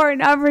very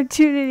important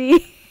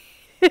opportunity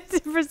to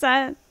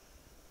present.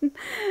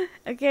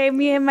 Okay,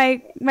 me and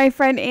my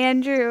friend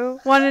Andrew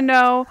want to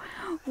know,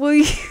 will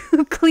you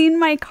clean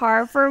my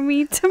car for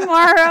me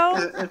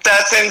tomorrow?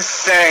 That's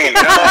insane.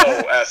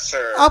 No,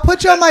 Esther. I'll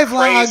put you on my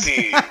vlog.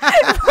 Crazy.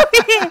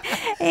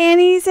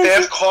 Annie says They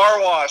have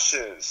car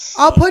washes.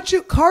 I'll put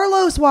you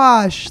Carlos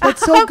wash. That's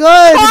so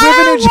good.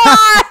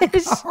 car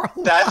wash.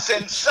 That's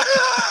insane.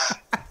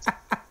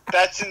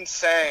 That's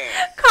insane.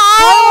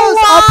 Carl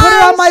wash. I'll put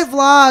it on my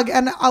vlog,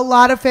 and a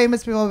lot of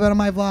famous people have been on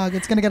my vlog.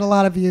 It's gonna get a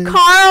lot of views.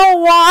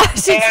 Carl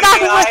wash. Andy,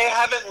 I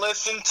haven't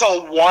listened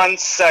to 1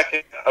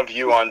 second of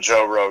you on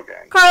Joe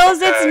Rogan. Carlos,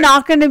 okay? it's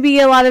not going to be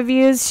a lot of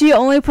views. She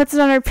only puts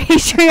it on her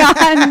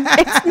Patreon.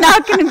 It's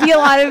not going to be a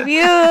lot of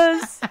views.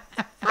 Is that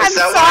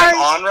sorry. what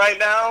I'm on right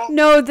now?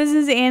 No, this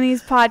is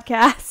Annie's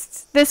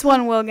podcast. This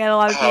one will get a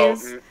lot of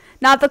views.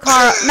 Not the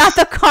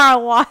car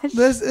wash.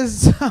 This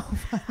is so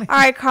funny. All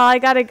right, Carl, I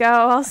gotta go.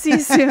 I'll see you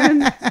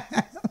soon. All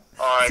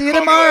right, See you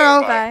call me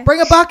tomorrow. later, Bye.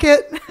 Bring a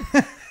bucket.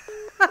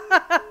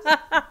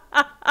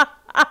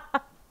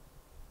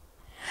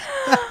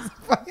 That's the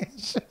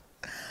funniest shit.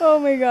 Oh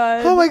my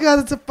god. Oh my god,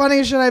 that's the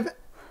funniest shit I've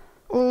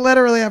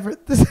literally ever.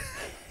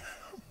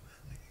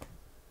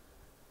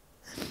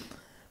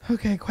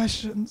 Okay,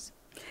 questions.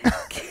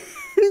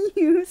 Can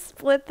you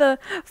split the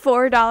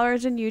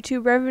 $4 in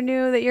YouTube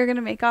revenue that you're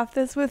gonna make off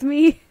this with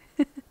me?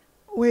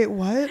 Wait,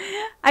 what?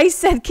 I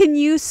said, can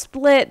you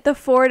split the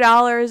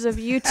 $4 of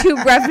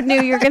YouTube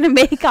revenue you're gonna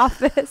make off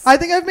this? I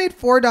think I've made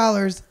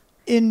 $4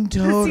 in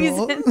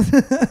total.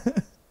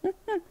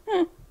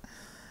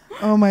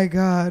 Oh my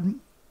god.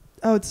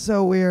 Oh, it's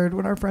so weird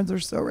when our friends are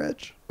so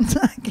rich.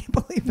 I can't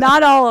believe it.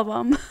 Not all of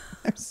them.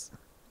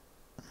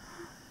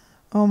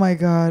 Oh my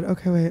god.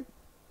 Okay, wait.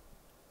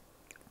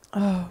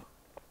 Oh.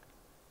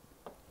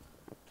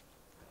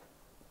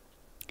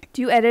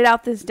 Do you edit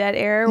out this dead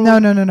air?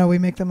 No. We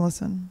make them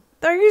listen.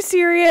 Are you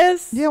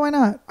serious? Yeah, why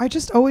not? I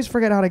just always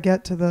forget how to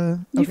get to the.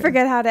 You okay.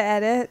 forget how to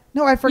edit?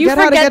 No, I forget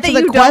how to get to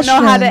the questions. You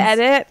don't know how to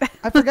edit?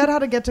 I forget how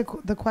to get to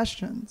the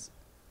questions.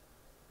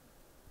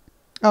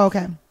 Oh,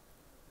 okay.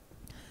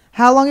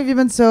 How long have you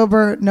been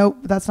sober? Nope,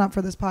 that's not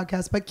for this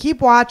podcast. But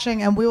keep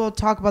watching, and we will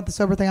talk about the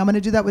sober thing. I'm going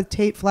to do that with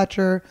Tate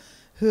Fletcher,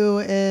 who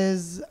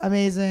is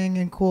amazing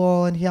and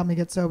cool, and he helped me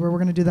get sober. We're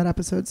going to do that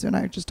episode soon.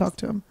 I just talked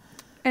to him.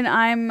 And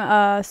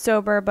I'm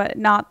sober, but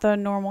not the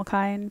normal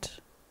kind.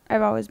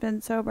 I've always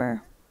been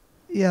sober.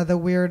 Yeah, the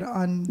weird,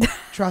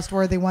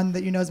 untrustworthy one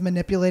that you know is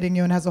manipulating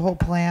you and has a whole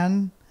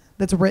plan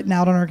that's written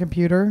out on her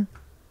computer.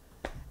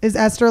 Is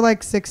Esther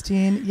like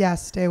 16?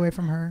 Yes, stay away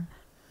from her.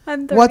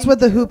 I'm What's with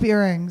the 32. hoop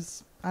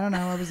earrings? I don't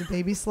know. I was a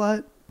baby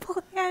slut.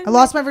 I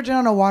lost my virginity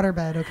on a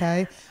waterbed,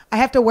 okay? I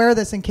have to wear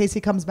this in case he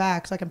comes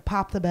back so I can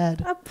pop the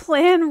bed. A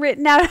plan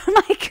written out on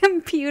my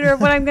computer of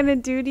what I'm going to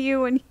do to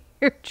you when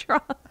you're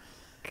drunk.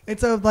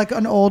 It's like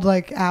an old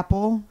like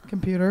Apple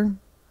computer.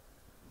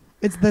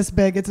 It's this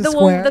big. It's a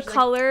square. The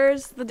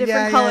colors, the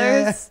different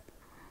colors.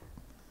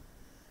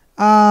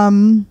 Yeah.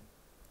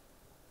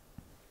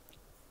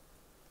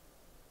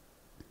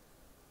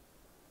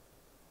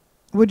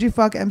 Would you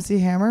fuck MC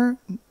Hammer?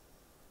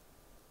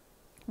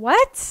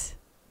 What?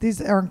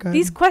 These aren't good.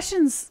 These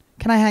questions.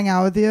 Can I hang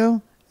out with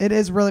you? It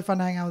is really fun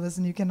to hang out with us,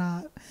 and you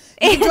cannot.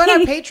 You can join our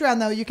Patreon,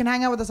 though. You can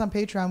hang out with us on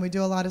Patreon. We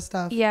do a lot of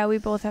stuff. Yeah, we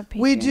both have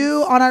Patreons. We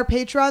do, on our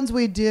Patrons,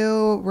 we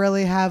do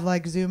really have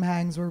like Zoom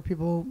hangs where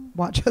people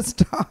watch us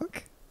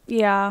talk.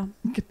 Yeah.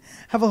 We can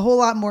have a whole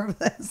lot more of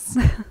this.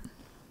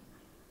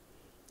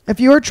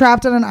 If you were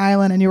trapped on an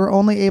island and you were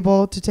only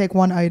able to take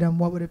one item,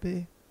 what would it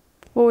be?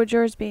 What would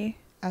yours be?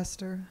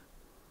 Esther.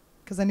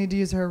 Because I need to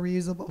use her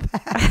reusable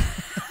pad.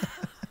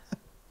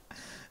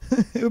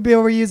 It would be a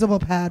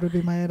reusable pad would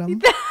be my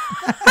item.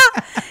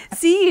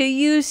 See, you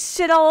used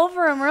shit all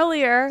over him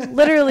earlier.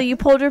 Literally, you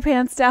pulled your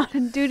pants down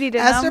and dutied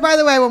him. Esther, by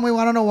the way, when we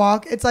went on a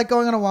walk, it's like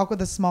going on a walk with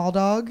a small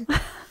dog.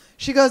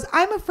 She goes,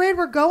 I'm afraid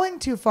we're going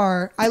too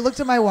far. I looked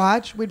at my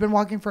watch. We'd been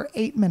walking for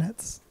 8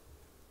 minutes.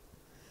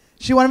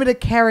 She wanted me to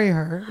carry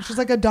her. She's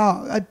like a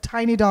dog, a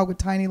tiny dog with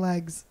tiny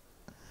legs.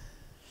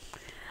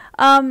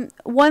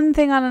 One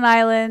thing on an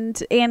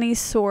island, Annie's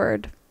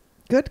sword.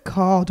 Good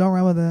call. Don't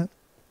run with it.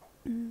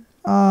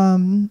 Are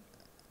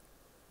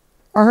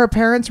her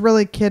parents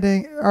really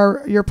kidding?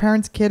 Are your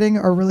parents kidding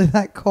or really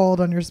that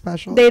cold on your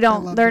special? They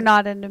don't. They're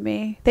not into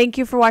me. Thank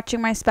you for watching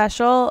my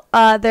special.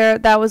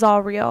 That was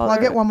all real.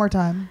 Plug it one more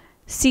time.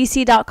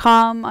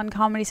 cc.com on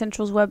Comedy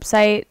Central's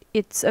website.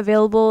 It's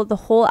available. The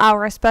whole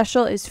hour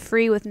special is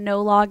free with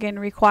no login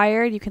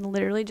required. You can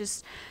literally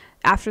just,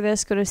 after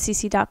this, go to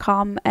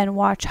cc.com and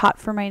watch Hot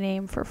for My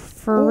Name for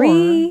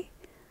free. Or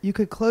you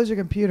could close your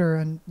computer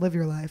and live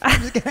your life.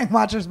 I'm just kidding.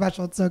 Watch your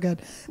special. It's so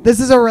good. This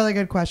is a really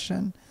good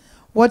question.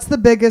 What's the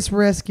biggest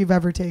risk you've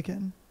ever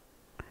taken?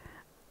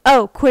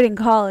 Oh, quitting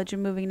college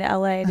and moving to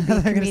LA to be a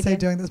They're going to say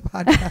doing this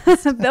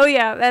podcast. Oh,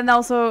 yeah. And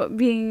also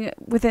being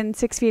within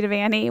 6 feet of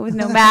Annie with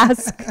no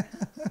mask.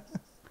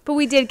 But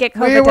we did get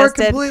COVID we were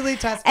tested. Completely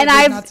tested. And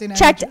I've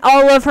checked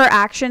all of her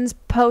actions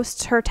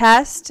post her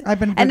test.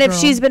 I've been a good And if girl.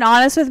 she's been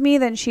honest with me,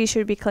 then she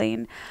should be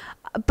clean.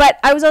 But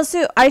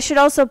I should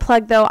also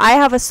plug, though, I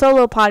have a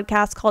solo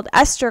podcast called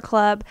Esther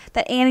Club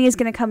that Annie is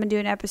going to come and do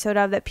an episode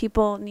of that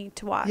people need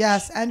to watch.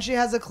 Yes, and she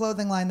has a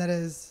clothing line that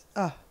is...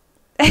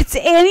 It's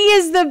Annie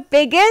is the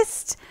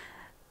biggest...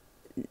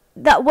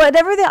 That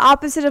whatever the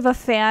opposite of a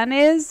fan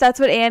is, that's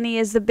what Annie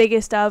is the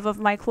biggest of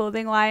my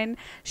clothing line.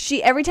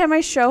 She every time I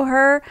show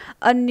her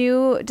a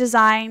new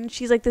design,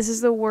 she's like, "This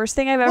is the worst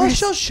thing I've ever." Well,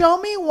 she'll show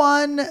me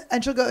one,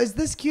 and she'll go, "Is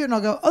this cute?" And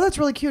I'll go, "Oh, that's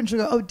really cute." And she'll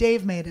go, "Oh,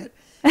 Dave made it."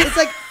 It's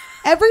like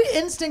every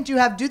instinct you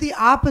have, do the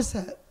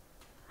opposite.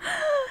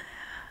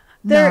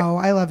 No,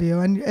 I love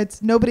you, and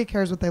it's nobody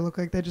cares what they look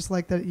like. They just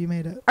like that you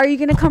made it. Are you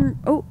gonna come?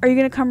 Oh, are you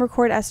gonna come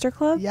record Esther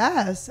Club?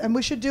 Yes, and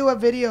we should do a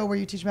video where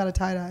you teach me how to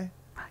tie dye.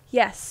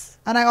 Yes.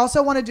 And I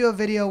also want to do a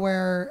video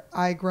where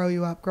I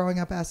growing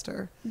up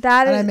Esther.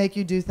 I make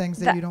you do things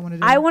that you don't want to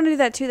do. I want to do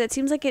that too. That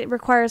seems like it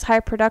requires high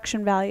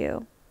production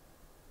value.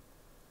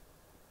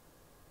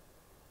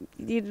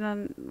 You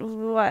don't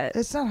what?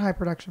 It's not high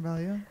production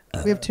value.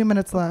 We have 2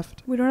 minutes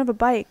left. We don't have a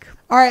bike.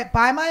 All right,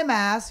 buy my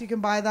masks. You can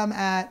buy them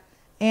at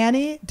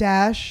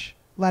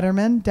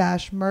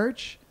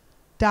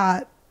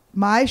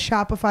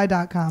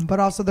Annie-Lederman-merch.myshopify.com. But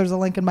also there's a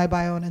link in my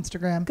bio on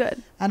Instagram.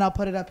 Good. And I'll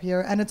put it up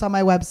here. And it's on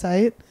my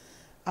website.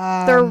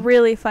 They're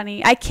really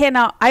funny. I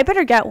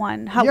better get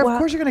one. Of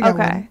course you're going to get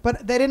one.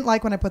 But they didn't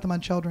like when I put them on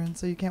children,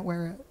 so you can't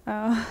wear it.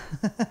 Oh.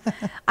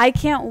 I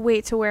can't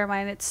wait to wear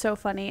mine. It's so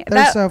funny.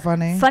 They're so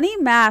funny. Funny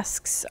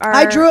masks are...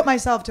 I drew it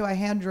myself, too. I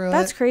hand drew it.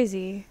 That's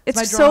crazy.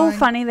 It's so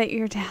funny that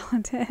you're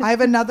talented. I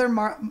have another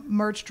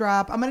merch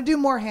drop. I'm going to do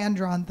more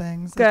hand-drawn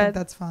things. Good. I think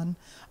that's fun.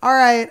 All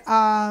right.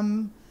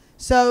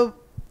 So...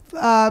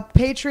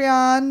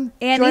 Patreon.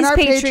 Annie's join our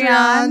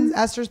Patreon.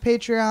 Esther's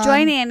Patreon.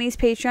 Join Annie's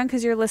Patreon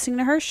because you're listening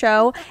to her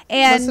show.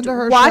 And Listen to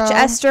her watch show.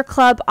 Esther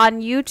Club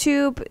on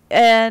YouTube.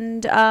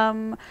 And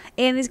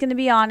Annie's going to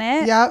be on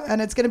it. Yeah,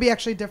 and it's going to be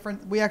actually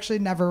different. We actually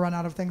never run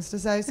out of things to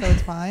say, so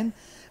it's fine.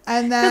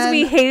 And then... Because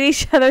we hate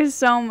each other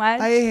so much.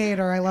 I hate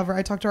her. I love her.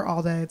 I talk to her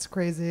all day. It's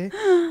crazy.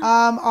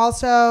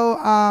 Also,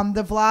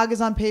 the vlog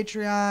is on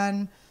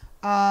Patreon.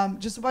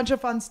 Just a bunch of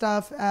fun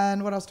stuff.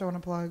 And what else do I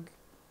want to plug?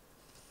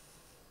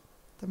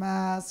 The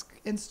mask,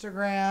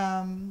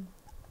 Instagram.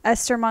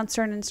 Esther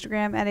Monster on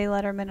Instagram, Eddie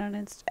Lederman on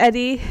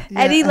Eddie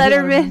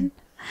Lederman.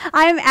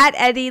 I'm at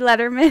Eddie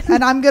Lederman.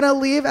 And I'm going to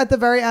leave at the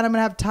very end. I'm going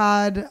to have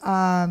Todd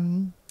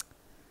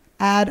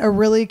add a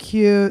really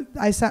cute...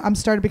 I'm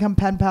starting to become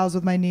pen pals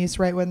with my niece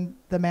right when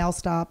the mail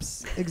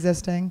stops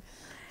existing.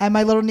 And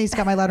my little niece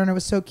got my letter and it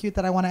was so cute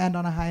that I want to end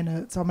on a high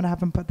note. So I'm going to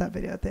have him put that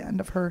video at the end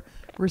of her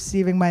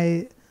receiving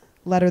my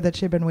letter that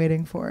she'd been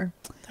waiting for.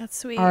 That's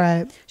sweet. All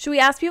right. Should we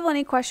ask people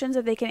any questions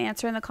that they can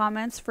answer in the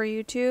comments for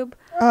YouTube?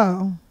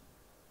 Oh.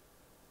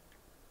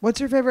 What's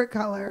your favorite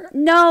color?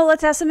 No,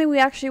 let's ask something we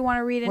actually want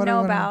to read and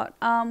know about.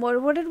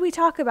 What did we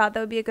talk about?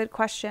 That would be a good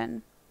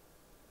question.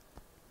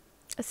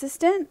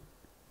 Assistant?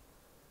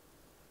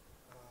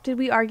 Did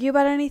we argue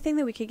about anything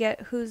that we could get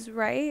who's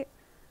right?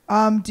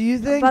 Do you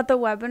think about the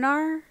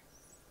webinar?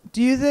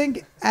 Do you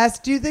think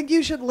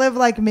you should live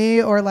like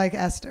me or like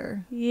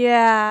Esther?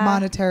 Yeah.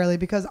 Monetarily,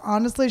 because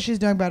honestly, she's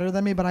doing better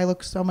than me, but I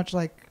look so much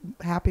like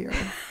happier.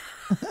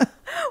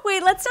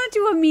 Wait, let's not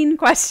do a mean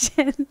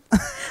question.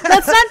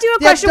 Let's not do a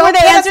Yeah, question where don't the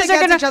pit us answers are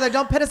against gonna. each other.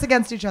 Don't pit us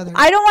against each other.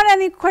 I don't want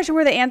any question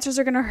where the answers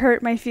are gonna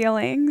hurt my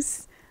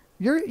feelings.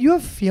 You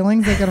have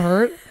feelings that could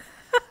hurt.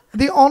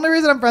 The only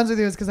reason I'm friends with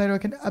you is because I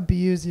can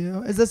abuse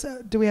you. Is this?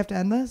 Do we have to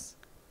end this?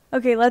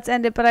 Okay, let's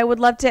end it. But I would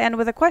love to end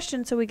with a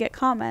question so we get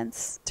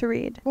comments to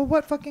read. Well,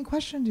 what fucking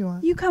question do you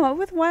want? You come up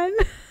with one.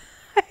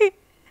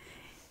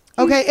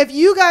 Okay, if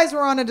you guys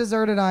were on a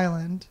deserted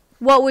island,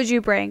 What would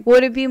you bring?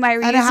 Would it be my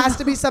reasonable? and it has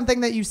to be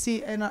something that you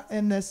see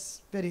in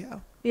this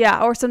video,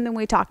 Yeah, or something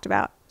we talked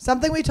about.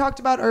 something we talked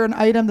about, or an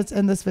item that's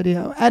in this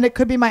video, and it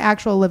could be my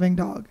actual living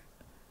dog.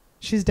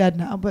 She's dead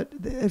now, but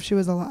if she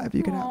was alive,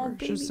 you could have Aw, her.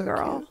 baby She's so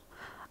girl. cute.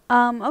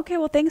 Okay,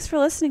 well, thanks for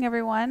listening,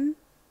 everyone.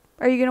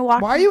 Are you gonna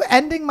walk? Why are you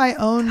ending my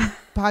own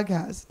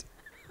podcast?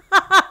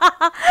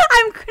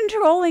 I'm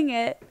controlling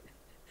it.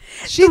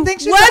 She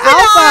thinks she's the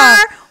Webinar!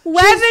 alpha.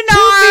 Webinar! She's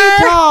 2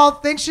 feet tall.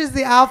 Thinks she's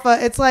the alpha.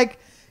 It's like,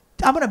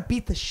 I'm gonna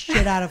beat the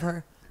shit out of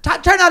her.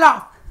 Turn that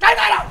off. Turn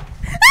that off.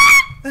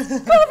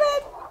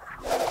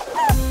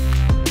 COVID.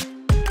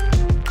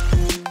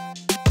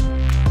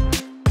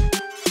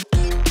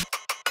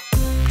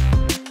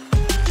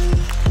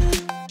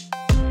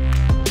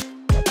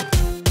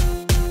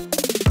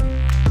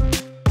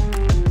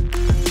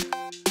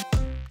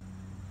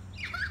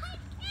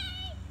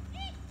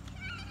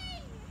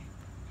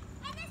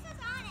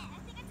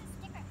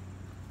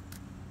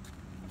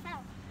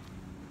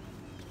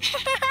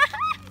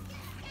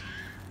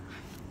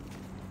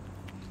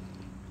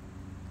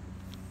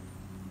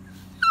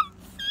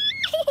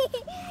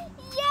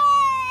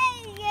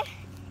 Yay!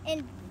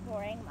 And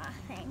boring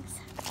things.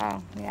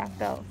 Oh, yeah,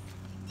 Bill.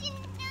 You know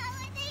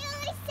what they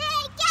always say?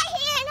 Get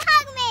here and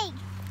hug me!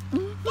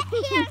 Get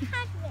here and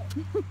hug me!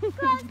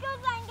 Girls, go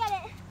find